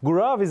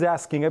 Gurav is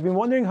asking, I've been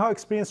wondering how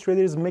experienced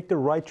traders make the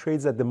right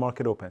trades at the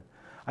market open.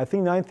 I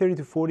think 9:30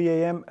 to 40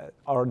 a.m.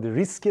 are the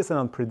riskiest and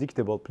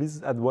unpredictable.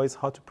 Please advise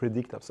how to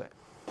predict upside.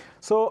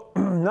 So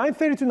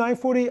 9:30 to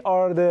 9:40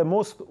 are the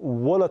most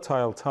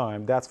volatile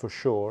time, that's for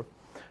sure.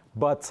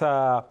 But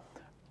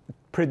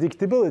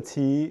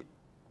predictability,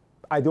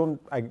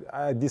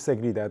 I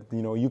disagree that,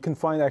 you can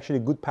find actually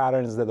good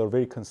patterns that are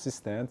very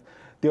consistent.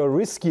 They are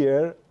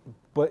riskier,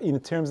 but in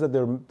terms that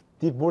they're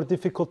more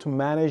difficult to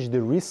manage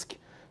the risk,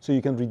 so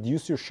you can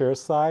reduce your share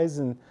size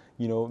and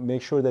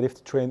make sure that if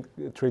the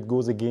trade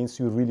goes against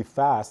you really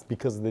fast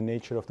because of the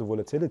nature of the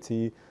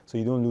volatility, so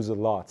you don't lose a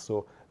lot.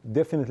 So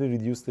definitely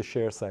reduce the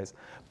share size.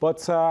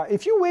 But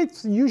if you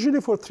wait usually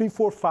for 3,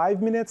 4,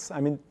 5 minutes,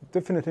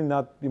 definitely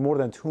not more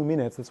than 2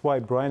 minutes. That's why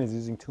Brian is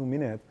using 2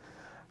 minutes.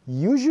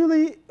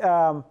 Usually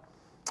the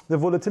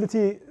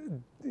volatility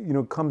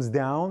comes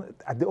down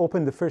at the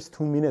open. The first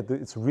 2 minutes,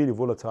 it's really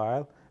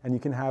volatile, and you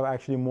can have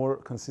actually more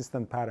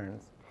consistent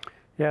patterns.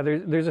 Yeah,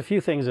 there's a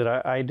few things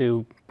that I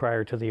do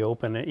prior to the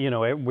open.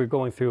 We're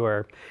going through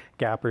our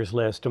gappers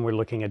list and we're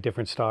looking at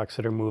different stocks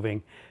that are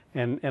moving.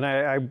 And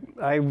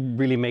I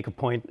really make a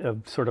point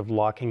of sort of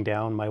locking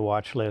down my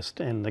watch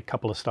list and the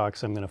couple of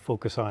stocks I'm going to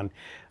focus on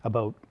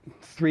about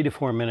 3 to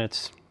 4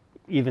 minutes,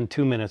 even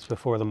 2 minutes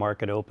before the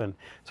market open.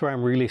 That's where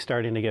I'm really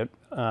starting to get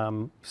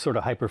sort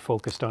of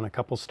hyper-focused on a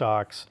couple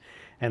stocks.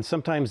 And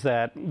sometimes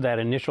that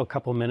initial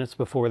couple minutes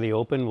before the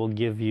open will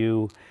give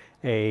you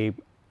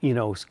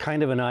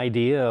kind of an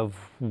idea of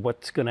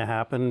what's going to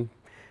happen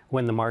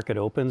when the market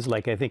opens.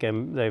 Like I think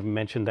I've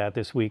mentioned that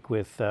this week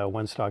with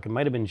one stock. It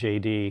might have been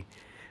JD,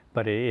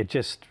 but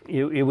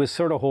it was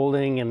sort of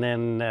holding, and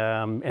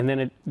then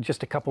it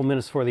just a couple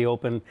minutes before the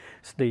open,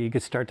 so you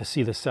could start to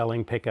see the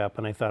selling pick up.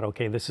 And I thought,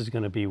 okay, this is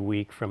going to be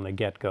weak from the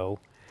get-go.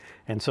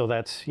 And so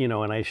that's,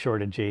 and I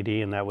shorted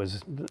JD, and that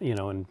was,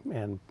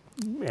 and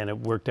it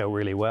worked out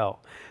really well.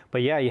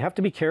 But yeah, you have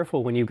to be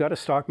careful when you've got a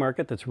stock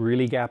market that's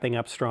really gapping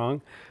up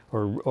strong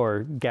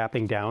or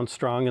gapping down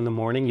strong in the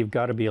morning. You've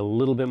got to be a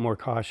little bit more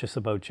cautious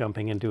about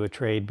jumping into a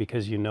trade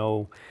because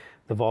the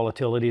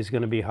volatility is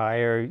going to be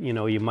higher.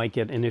 You might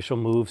get initial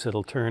moves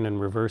that'll turn and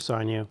reverse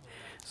on you.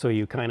 So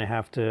you kind of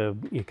have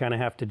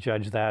to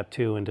judge that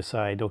too and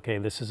decide, okay,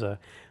 this is a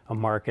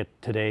market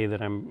today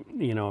that I'm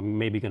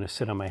maybe going to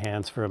sit on my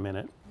hands for a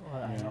minute.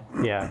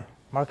 Well, yeah.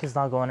 Market's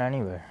not going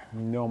anywhere.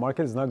 No,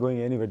 market is not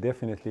going anywhere,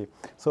 definitely.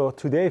 So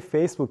today,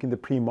 Facebook in the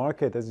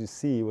pre-market, as you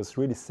see, was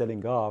really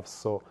selling off.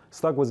 So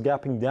stock was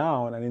gapping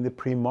down, and in the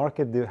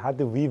pre-market, they had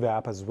the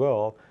VWAP as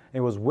well. It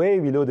was way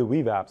below the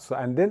VWAP. So,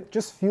 and then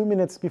just a few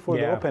minutes before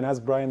the open, as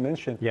Brian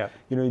mentioned, you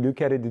know, you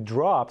look at it, it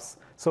drops.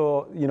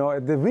 So, you know,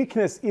 the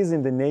weakness is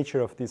in the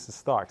nature of this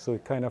stock. So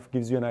it kind of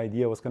gives you an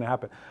idea what's going to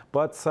happen.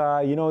 But,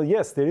 you know,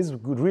 yes, there is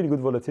really good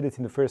volatility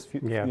in the first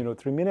few, you know,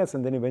 3 minutes,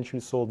 and then eventually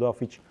sold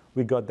off, which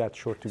we got that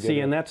short together. See,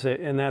 and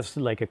that's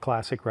like a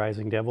classic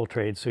rising devil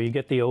trade. So you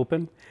get the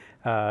open,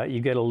 you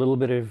get a little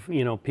bit of,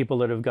 you know, people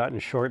that have gotten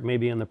short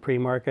maybe in the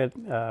pre-market,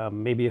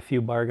 maybe a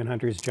few bargain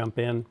hunters jump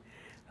in.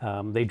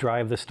 They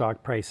drive the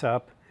stock price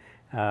up,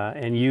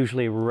 and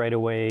usually right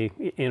away,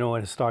 you know,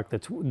 in a stock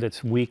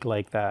that's weak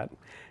like that,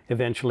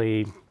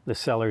 eventually the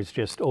sellers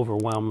just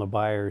overwhelm the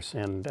buyers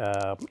and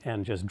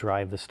just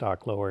drive the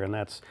stock lower, and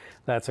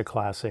that's a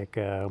classic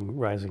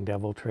rising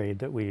devil trade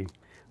that we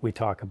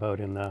talk about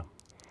in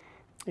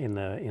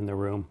the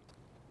room.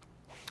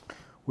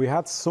 We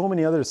had so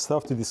many other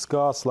stuff to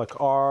discuss,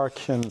 like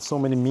ARK and so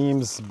many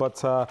memes,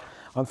 but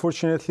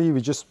unfortunately,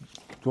 we just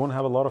don't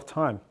have a lot of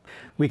time.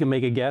 We can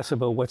make a guess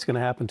about what's going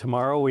to happen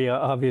tomorrow. We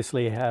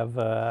obviously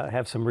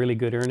have some really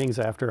good earnings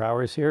after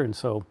hours here, and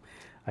so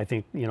I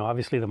think, you know,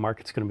 obviously the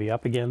market's going to be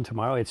up again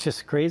tomorrow. It's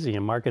just crazy,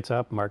 and market's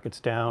up,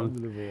 market's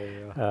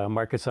down,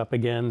 market's up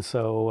again.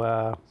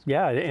 So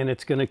yeah, and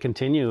it's going to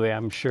continue.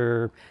 I'm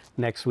sure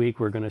next week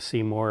we're going to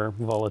see more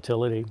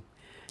volatility,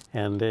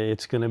 and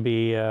it's going to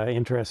be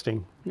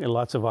interesting.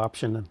 Lots of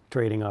option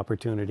trading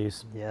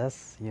opportunities.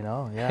 Yes, you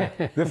know, yeah.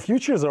 The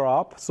futures are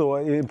up, so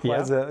it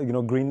implies a, you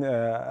know, green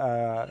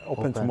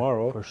open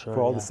tomorrow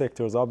for all the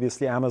sectors.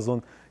 Obviously,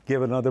 Amazon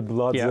gave another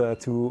blood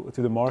to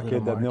the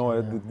market that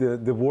no,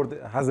 the world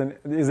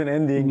isn't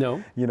ending.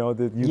 No, you know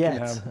that you can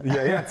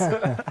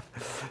have.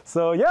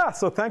 So yeah,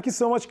 so thank you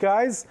so much,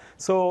 guys.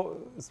 So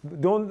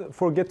don't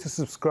forget to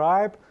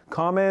subscribe,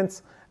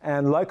 comment,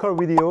 and like our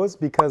videos,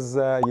 because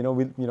you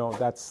know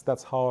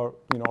that's how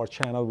our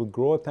channel would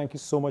grow. Thank you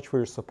so much for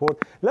your support.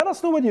 Let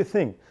us know what you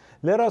think.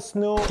 Let us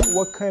know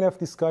what kind of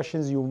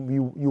discussions you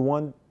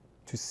want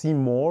to see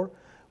more.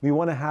 We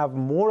want to have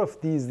more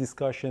of these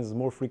discussions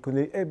more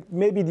frequently.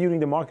 Maybe during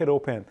the market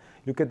open,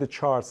 look at the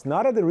charts,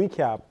 not at the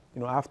recap.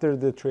 You know, after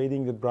the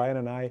trading that Brian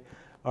and I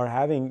are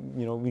having,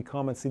 you know, we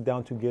come and sit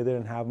down together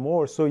and have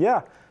more. So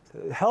yeah,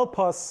 help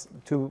us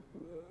to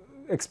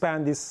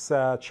expand this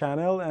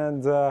channel,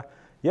 and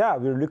yeah,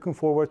 we're looking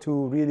forward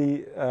to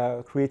really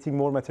creating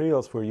more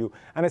materials for you.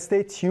 And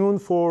stay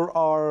tuned for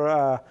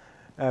our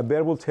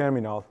bear bull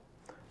terminal.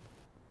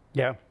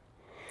 Yeah,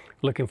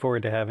 looking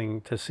forward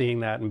to seeing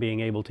that and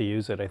being able to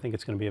use it. I think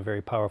it's going to be a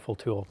very powerful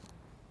tool.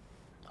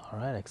 All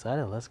right,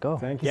 excited. Let's go.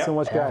 Thank you so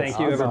much, guys. Thank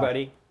you,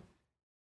 everybody.